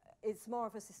it's more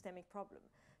of a systemic problem.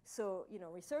 So, you know,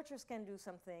 researchers can do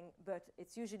something, but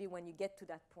it's usually when you get to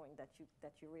that point that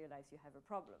you realize you have a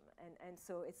problem. And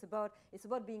so it's about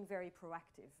being very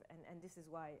proactive, and this is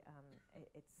why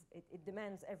it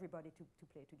demands everybody to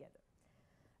play together.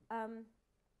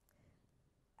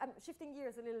 I'm shifting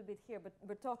gears a little bit here, but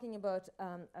we're talking about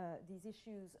these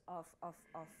issues of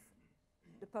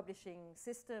the publishing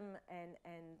system and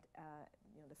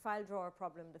you know, the file drawer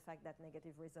problem, the fact that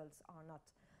negative results are not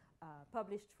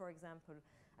published, for example.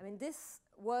 I mean, this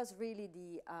was really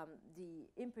the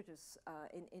impetus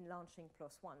in launching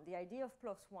PLOS 1. The idea of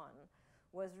PLOS 1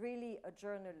 was really a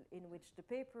journal in which the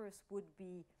papers would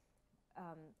be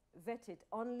vetted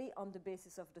only on the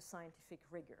basis of the scientific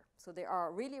rigor. So there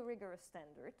are really rigorous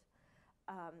standards.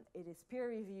 It is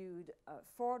peer-reviewed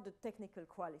for the technical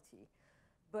quality,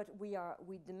 but we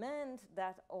demand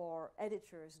that our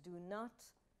editors do not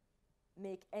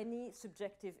make any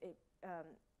subjective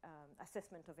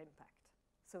assessment of impact.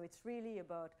 So it's really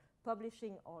about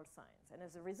publishing all science. And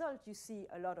as a result, you see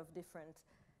a lot of different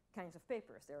kinds of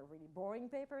papers. There are really boring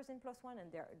papers in PLOS 1,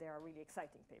 and there are really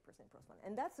exciting papers in PLOS 1.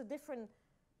 And that's a different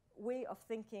way of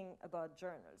thinking about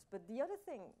journals. But the other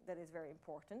thing that is very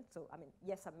important, so I mean,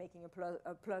 yes, I'm making a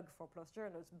plug for PLOS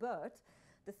journals, but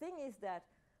the thing is that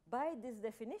by this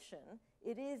definition,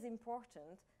 it is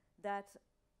important that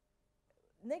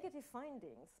negative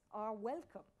findings are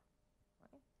welcome.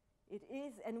 Right? It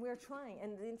is, and we're trying,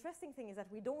 and the interesting thing is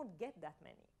that we don't get that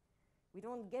many. We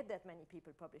don't get that many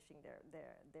people publishing their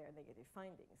negative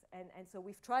findings. And so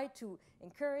we've tried to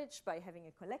encourage by having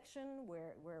a collection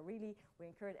where we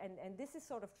encourage, and this is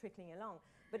sort of trickling along,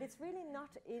 but it's really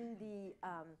not in the,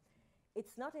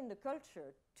 it's not in the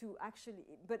culture to actually,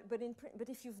 but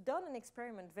if you've done an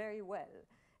experiment very well,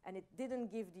 and it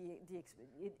didn't give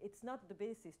it's not the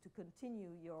basis to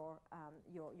continue your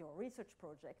research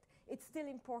project, it's still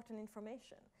important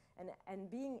information. And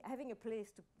having a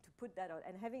place to put that out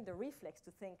and having the reflex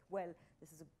to think, well, this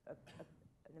is an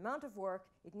amount of work,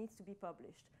 it needs to be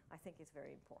published, I think is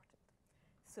very important.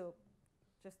 So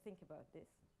just think about this.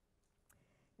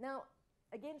 Now,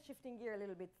 again, shifting gear a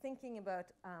little bit, thinking about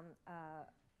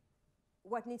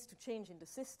what needs to change in the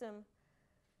system,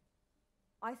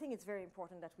 I think it's very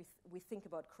important that we think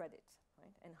about credit,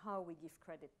 right? And how we give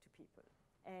credit to people.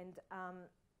 And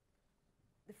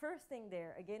the first thing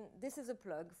there, again, this is a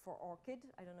plug for ORCID.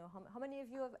 I don't know, how many of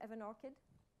you have an ORCID?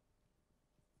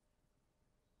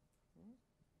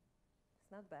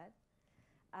 It's not bad.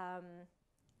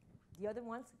 The other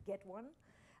ones, get one.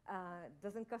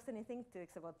 Doesn't cost anything,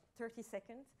 takes about 30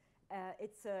 seconds.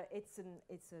 It's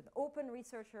an open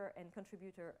researcher and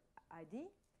contributor ID.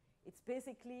 It's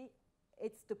basically,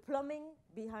 it's the plumbing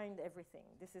behind everything.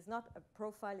 This is not a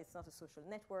profile, it's not a social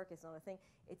network, it's not a thing,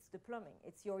 it's the plumbing.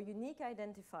 It's your unique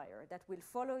identifier that will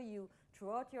follow you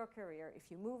throughout your career. If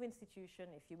you move institution,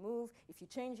 if you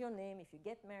change your name, if you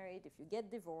get married, if you get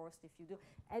divorced, if you do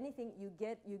anything, you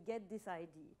get this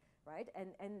ID, right?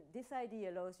 And this ID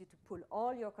allows you to pull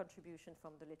all your contribution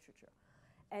from the literature.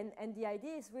 And the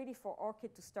idea is really for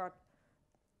ORCID to start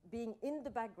being in the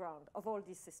background of all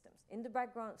these systems. In the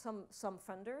background, some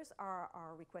funders are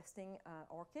requesting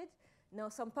ORCID. Now,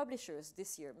 some publishers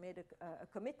this year made a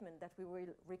commitment that we will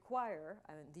require,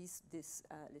 this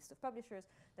list of publishers,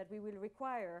 that we will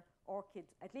require ORCID,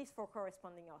 at least for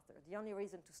corresponding author. The only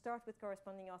reason to start with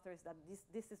corresponding author is that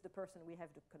this is the person we have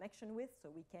the connection with, so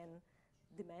we can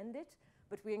demand it.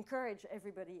 But we encourage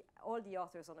everybody, all the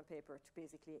authors on a paper, to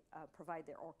basically provide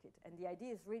their ORCID. And the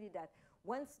idea is really that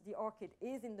once the ORCID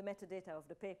is in the metadata of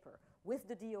the paper, with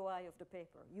the DOI of the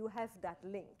paper, you have that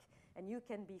link, and you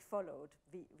can be followed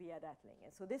via that link.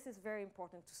 And so this is very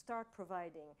important to start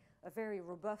providing a very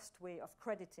robust way of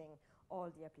crediting all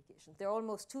the applications. There are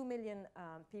almost 2 million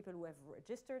people who have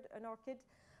registered an ORCID,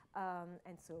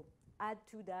 and so add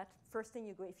to that. First thing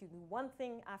you go, if you do one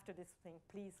thing after this thing,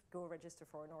 please go register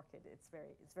for an ORCID.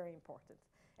 It's very important,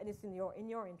 and it's in your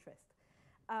interest.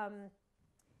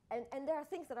 And there are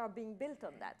things that are being built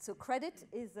on that. So credit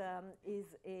it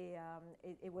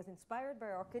was inspired by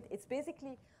ORCID. It's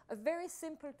basically a very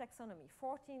simple taxonomy,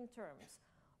 14 terms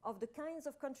of the kinds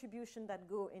of contribution that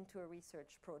go into a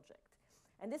research project.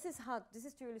 And this is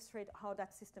to illustrate how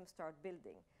that system starts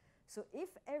building. So if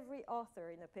every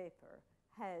author in a paper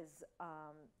has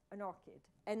an ORCID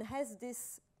and has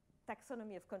this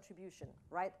taxonomy of contribution,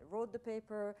 right? Wrote the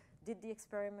paper, did the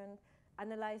experiment,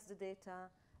 analyzed the data,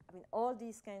 I mean, all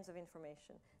these kinds of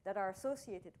information that are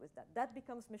associated with that. That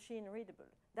becomes machine readable.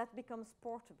 That becomes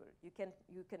portable. You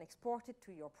can export it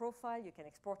to your profile. You can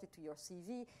export it to your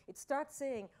CV. It starts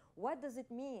saying, what does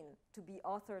it mean to be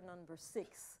author number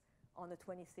 6 on a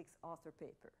 26 author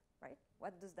paper, right?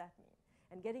 What does that mean?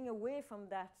 And getting away from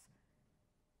that,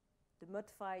 the mud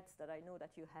fights that I know that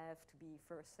you have to be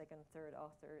first, second, third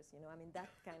authors, you know, I mean, that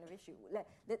kind of issue.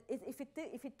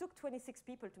 If it took 26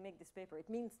 people to make this paper, it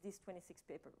means these 26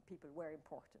 people were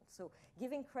important. So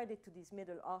giving credit to these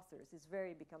middle authors is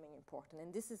very becoming important,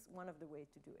 and this is one of the ways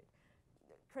to do it.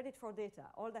 Credit for data,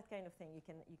 all that kind of thing you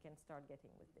can start getting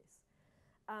with this.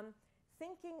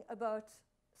 Thinking about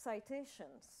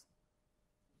citations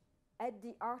at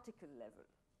the article level,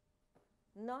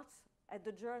 not at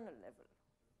the journal level.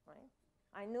 Right?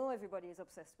 I know everybody is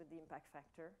obsessed with the impact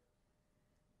factor,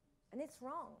 and it's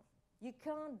wrong. You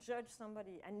can't judge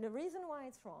somebody, and the reason why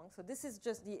it's wrong, so this is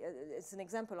just it's an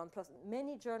example on PLOS.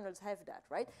 Many journals have that,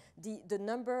 right? The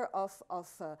number of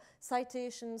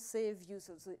citations, saved views,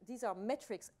 so these are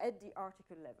metrics at the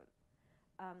article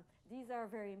level. These are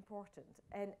very important,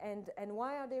 and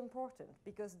why are they important?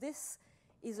 Because this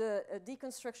is a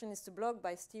deconstructionist blog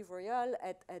by Steve Royal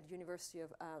at University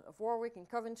of Warwick in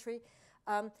Coventry.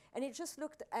 And it just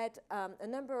looked at a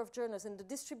number of journals and the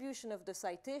distribution of the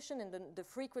citation and the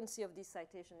frequency of these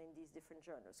citations in these different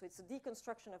journals. So it's a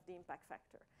deconstruction of the impact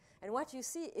factor. And what you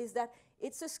see is that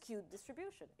it's a skewed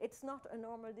distribution. It's not a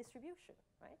normal distribution,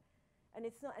 right? And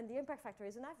it's not. And the impact factor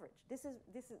is an average.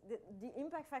 The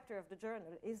impact factor of the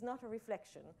journal is not a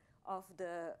reflection of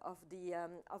the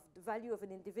value of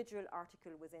an individual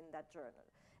article within that journal.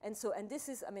 And so, and this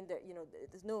is, I mean, you know,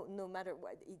 there's no matter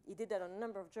what, he did that on a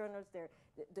number of journals.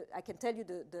 I can tell you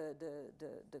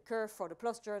the curve for the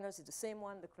PLOS journals is the same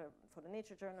one, the curve for the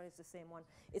Nature journal is the same one.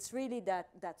 It's really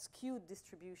that skewed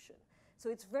distribution. So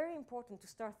it's very important to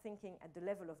start thinking at the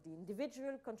level of the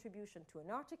individual contribution to an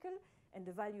article and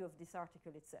the value of this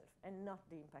article itself, and not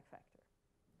the impact factor.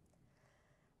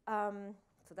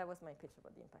 So that was my pitch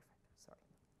about the impact factor,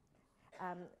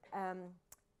 sorry.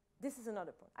 This is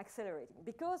another point, accelerating.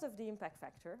 Because of the impact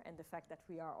factor and the fact that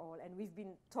we are all, and we've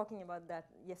been talking about that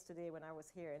yesterday when I was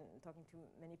here and talking to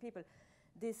many people,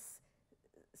 this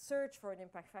search for an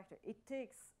impact factor, it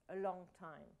takes a long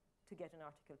time to get an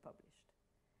article published.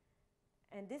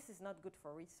 And this is not good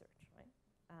for research, right?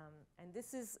 And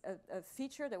this is a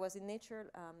feature that was in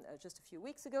Nature just a few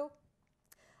weeks ago.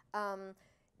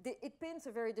 It paints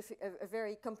a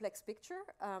very complex picture.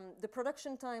 The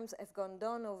production times have gone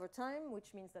down over time,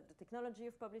 which means that the technology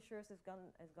of publishers has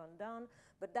gone down,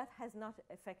 but that has not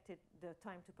affected the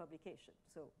time to publication.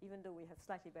 So even though we have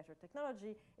slightly better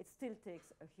technology, it still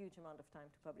takes a huge amount of time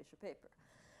to publish a paper.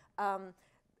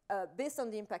 Based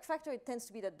on the impact factor, it tends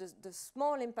to be that the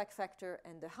small impact factor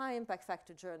and the high impact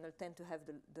factor journal tend to have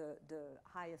the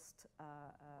highest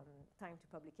time to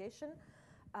publication.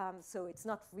 So it's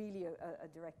not really a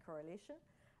direct correlation,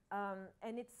 and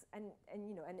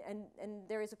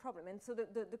there is a problem. And so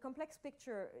the complex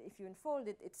picture, if you unfold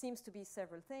it, it seems to be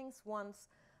several things. Once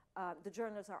the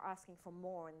journals are asking for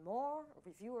more and more,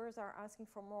 reviewers are asking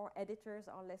for more, editors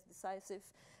are less decisive,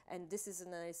 and this is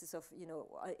an analysis of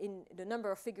in the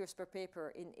number of figures per paper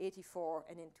in '84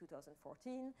 and in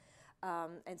 2014.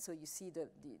 And so you see the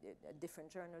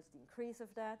different journals, the increase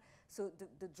of that. So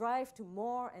the drive to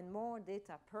more and more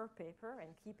data per paper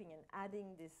and keeping and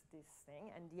adding this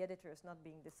thing, and the editors not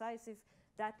being decisive,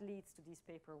 that leads to these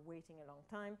papers waiting a long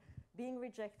time, being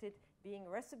rejected, being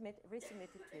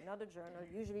resubmitted to another journal,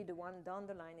 usually the one down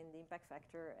the line in the impact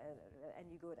factor,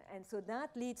 and you go there. And so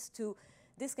that leads to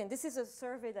this kind. This is a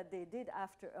survey that they did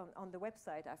after on the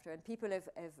website after, and people have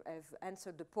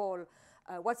answered the poll.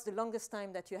 What's the longest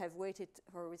time that you have waited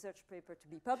for a research paper to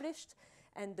be published?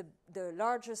 And the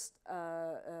largest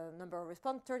number of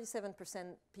response,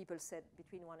 37% people said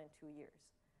between 1 and 2 years.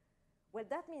 Well,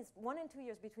 that means 1 and 2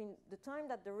 years between the time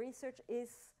that the research is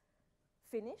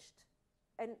finished,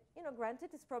 and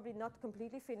granted, it's probably not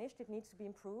completely finished. It needs to be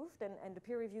improved, and the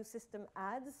peer review system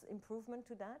adds improvement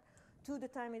to that, to the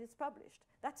time it is published.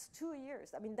 That's 2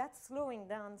 years. I mean, that's slowing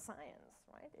down science,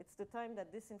 right? It's the time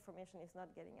that this information is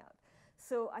not getting out.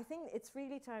 So I think it's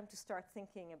really time to start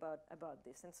thinking about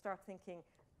this and start thinking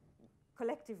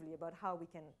collectively about how we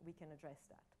can address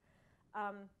that.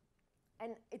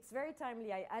 And it's very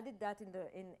timely. I added that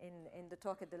in the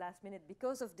talk at the last minute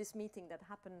because of this meeting that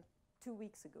happened 2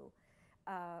 weeks ago,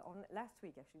 on last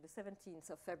week actually, the 17th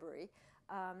of February,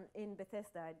 in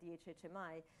Bethesda at the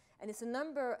HHMI. And it's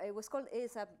it was called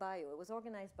ASAP Bio. It was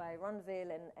organized by Ron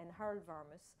Vale and Harold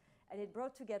Varmus. And it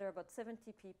brought together about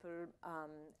 70 people,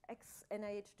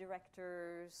 ex-NIH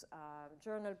directors,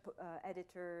 journal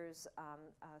editors,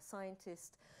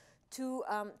 scientists, to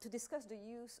discuss the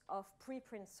use of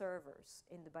preprint servers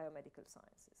in the biomedical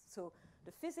sciences. So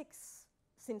the physics,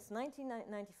 since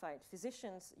 1995,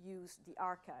 physicians use the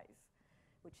archive,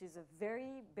 which is a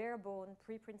very bare-bone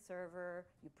preprint server.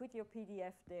 You put your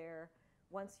PDF there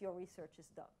once your research is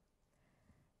done.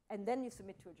 And then you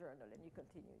submit to a journal and you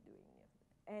continue doing it.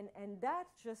 And that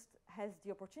just has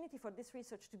the opportunity for this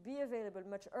research to be available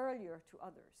much earlier to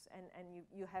others. And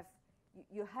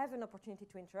you have an opportunity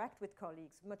to interact with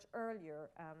colleagues much earlier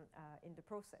in the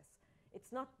process.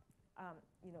 It's not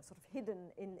sort of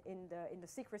hidden in the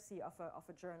secrecy of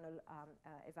a journal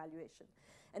evaluation.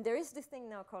 And there is this thing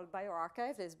now called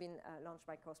bioRxiv that has been launched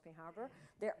by Spring Harbor.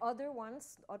 There are other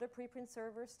ones, other preprint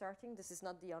servers starting. This is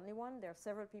not the only one. There are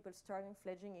several people starting,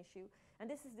 fledgling issue. And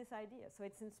this is this idea. So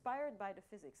it's inspired by the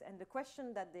physics. And the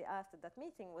question that they asked at that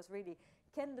meeting was really,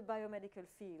 can the biomedical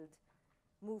field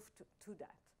move to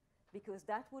that? Because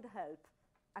that would help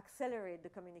accelerate the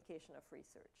communication of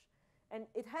research. And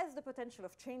it has the potential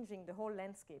of changing the whole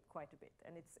landscape quite a bit.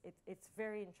 And it's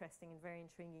very interesting and very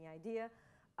intriguing idea.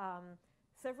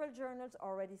 Several journals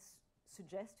already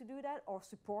suggest to do that or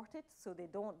support it, so they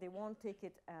won't take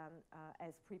it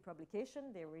as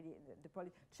pre-publication. They really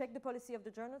check the policy of the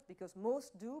journals, because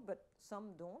most do, but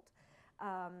some don't.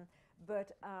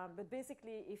 But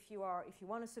basically, if you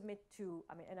want to submit to,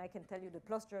 and I can tell you the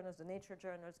PLOS journals, the Nature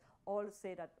journals, all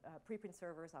say that preprint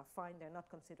servers are fine. They're not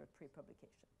considered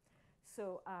pre-publication.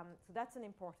 So that's an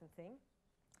important thing.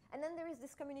 And then there is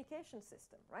this communication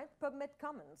system, right? PubMed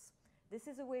Commons. This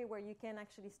is a way where you can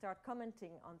actually start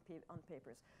commenting on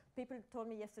papers. People told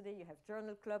me yesterday you have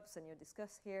journal clubs and you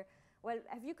discuss here. Well,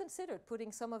 have you considered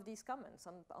putting some of these comments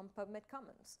on PubMed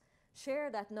Commons? Share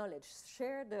that knowledge,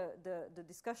 share the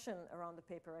discussion around the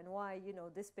paper and why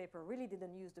this paper really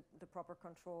didn't use the proper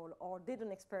control or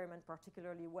didn't experiment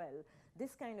particularly well.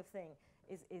 This kind of thing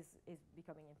is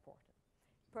becoming important.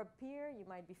 PubPeer, you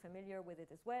might be familiar with it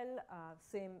as well,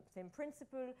 same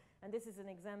principle, and this is an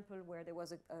example where there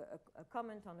was a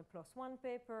comment on a PLOS One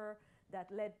paper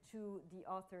that led to the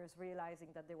authors realizing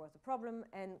that there was a problem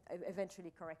and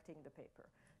eventually correcting the paper.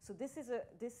 So this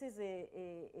is a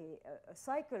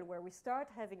cycle where we start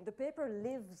having, the paper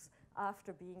lives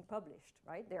after being published,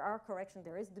 right? There are corrections,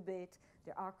 there is debate,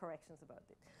 there are corrections about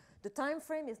it. The time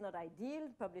frame is not ideal.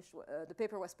 The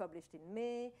paper was published in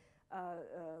May.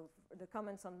 The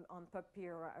comments on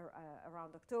PubPeer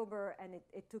around October, and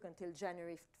it took until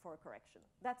January for a correction.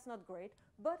 That's not great,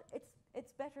 but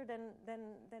it's better than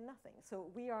nothing.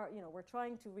 So we're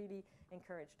trying to really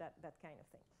encourage that kind of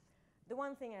thing. The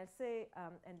one thing I'll say,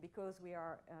 and because we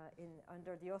are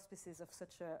under the auspices of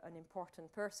such an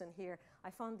important person here, I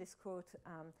found this quote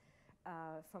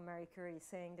from Marie Curie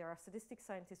saying, "There are statistic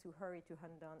scientists who hurry to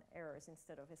hunt down errors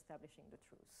instead of establishing the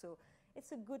truth." So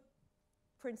it's a good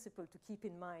principle to keep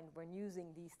in mind when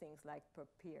using these things like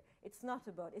PubPeer. It's not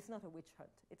a witch hunt.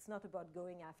 It's not about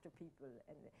going after people,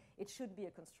 and it should be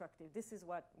a constructive. This is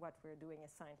what we're doing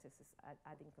as scientists, is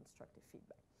adding constructive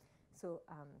feedback. So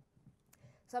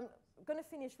I'm going to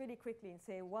finish really quickly and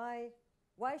say why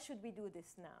should we do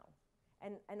this now?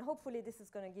 And hopefully this is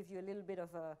going to give you a little bit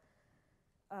of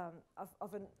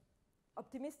an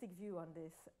optimistic view on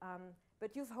this.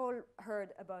 But you've all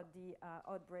heard about the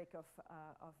outbreak of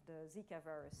the Zika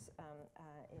virus,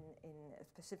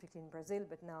 specifically in Brazil,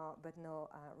 but now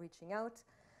reaching out.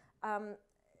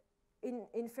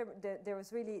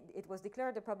 It was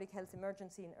declared a public health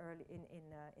emergency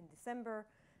in December.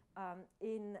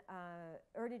 In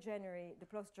early January, the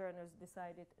PLOS journals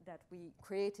decided that we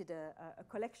created a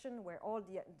collection where all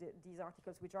these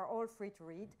articles, which are all free to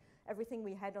read, everything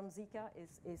we had on Zika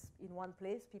is in one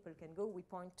place. People can go. We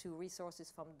point to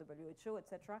resources from WHO,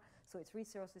 etc. So it's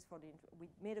resources for we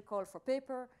made a call for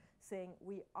paper saying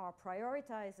we are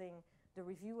prioritizing the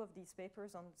review of these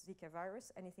papers on Zika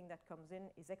virus. Anything that comes in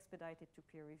is expedited to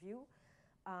peer review.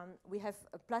 We have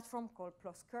a platform called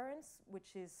PLOS Currents,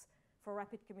 which is for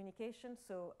rapid communication.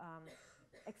 So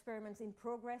experiments in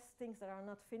progress, things that are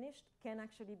not finished, can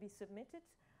actually be submitted.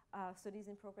 Studies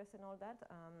in progress and all that.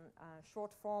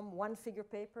 Short form, one-figure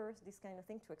papers, this kind of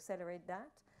thing to accelerate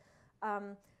that.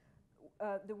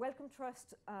 The Wellcome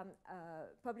Trust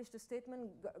published a statement,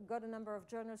 got a number of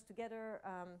journals together,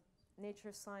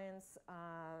 Nature, Science,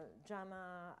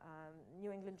 JAMA,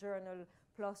 New England Journal,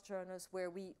 PLOS journals, where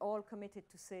we all committed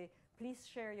to say, please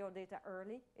share your data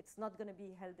early. It's not going to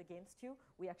be held against you.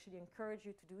 We actually encourage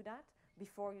you to do that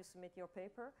before you submit your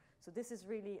paper. So this is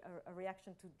really a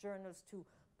reaction to journals to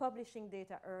publishing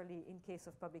data early in case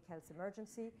of public health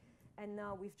emergency. And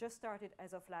now we've just started,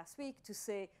 as of last week, to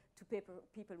say to people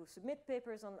who submit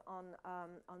papers on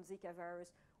Zika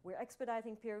virus, we're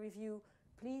expediting peer review.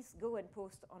 Please go and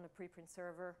post on a preprint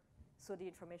server so the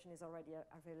information is already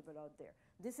available out there.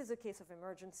 This is a case of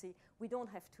emergency. We don't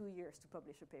have 2 years to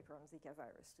publish a paper on Zika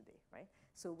virus today, right?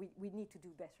 So we need to do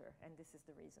better, and this is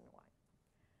the reason why.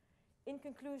 In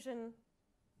conclusion,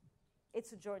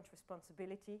 it's a joint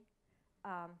responsibility.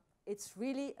 It's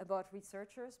really about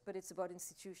researchers, but it's about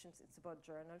institutions, it's about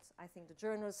journals. I think the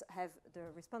journals have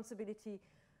the responsibility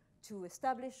to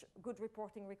establish good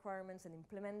reporting requirements and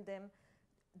implement them.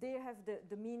 They have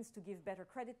the means to give better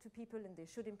credit to people, and they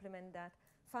should implement that.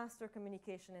 Faster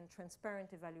communication and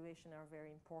transparent evaluation are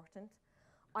very important.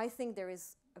 I think there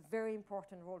is a very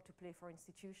important role to play for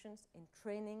institutions in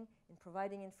training, in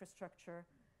providing infrastructure,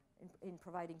 in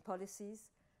providing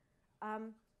policies.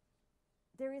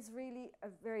 There is really a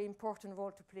very important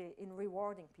role to play in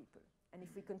rewarding people. And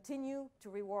if we continue to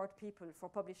reward people for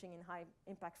publishing in high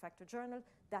impact factor journal,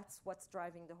 that's what's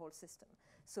driving the whole system.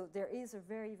 So there is a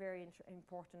very, very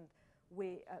important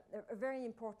way, a very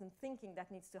important thinking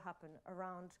that needs to happen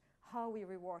around how we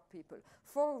reward people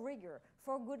for rigor,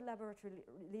 for good laboratory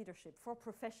leadership, for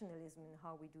professionalism in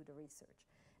how we do the research.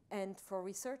 And for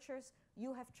researchers,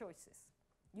 you have choices.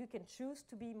 You can choose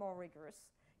to be more rigorous.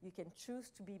 You can choose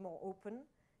to be more open.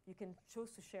 You can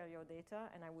choose to share your data,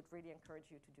 and I would really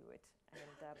encourage you to do it.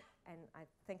 And I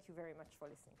thank you very much for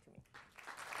listening to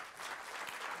me.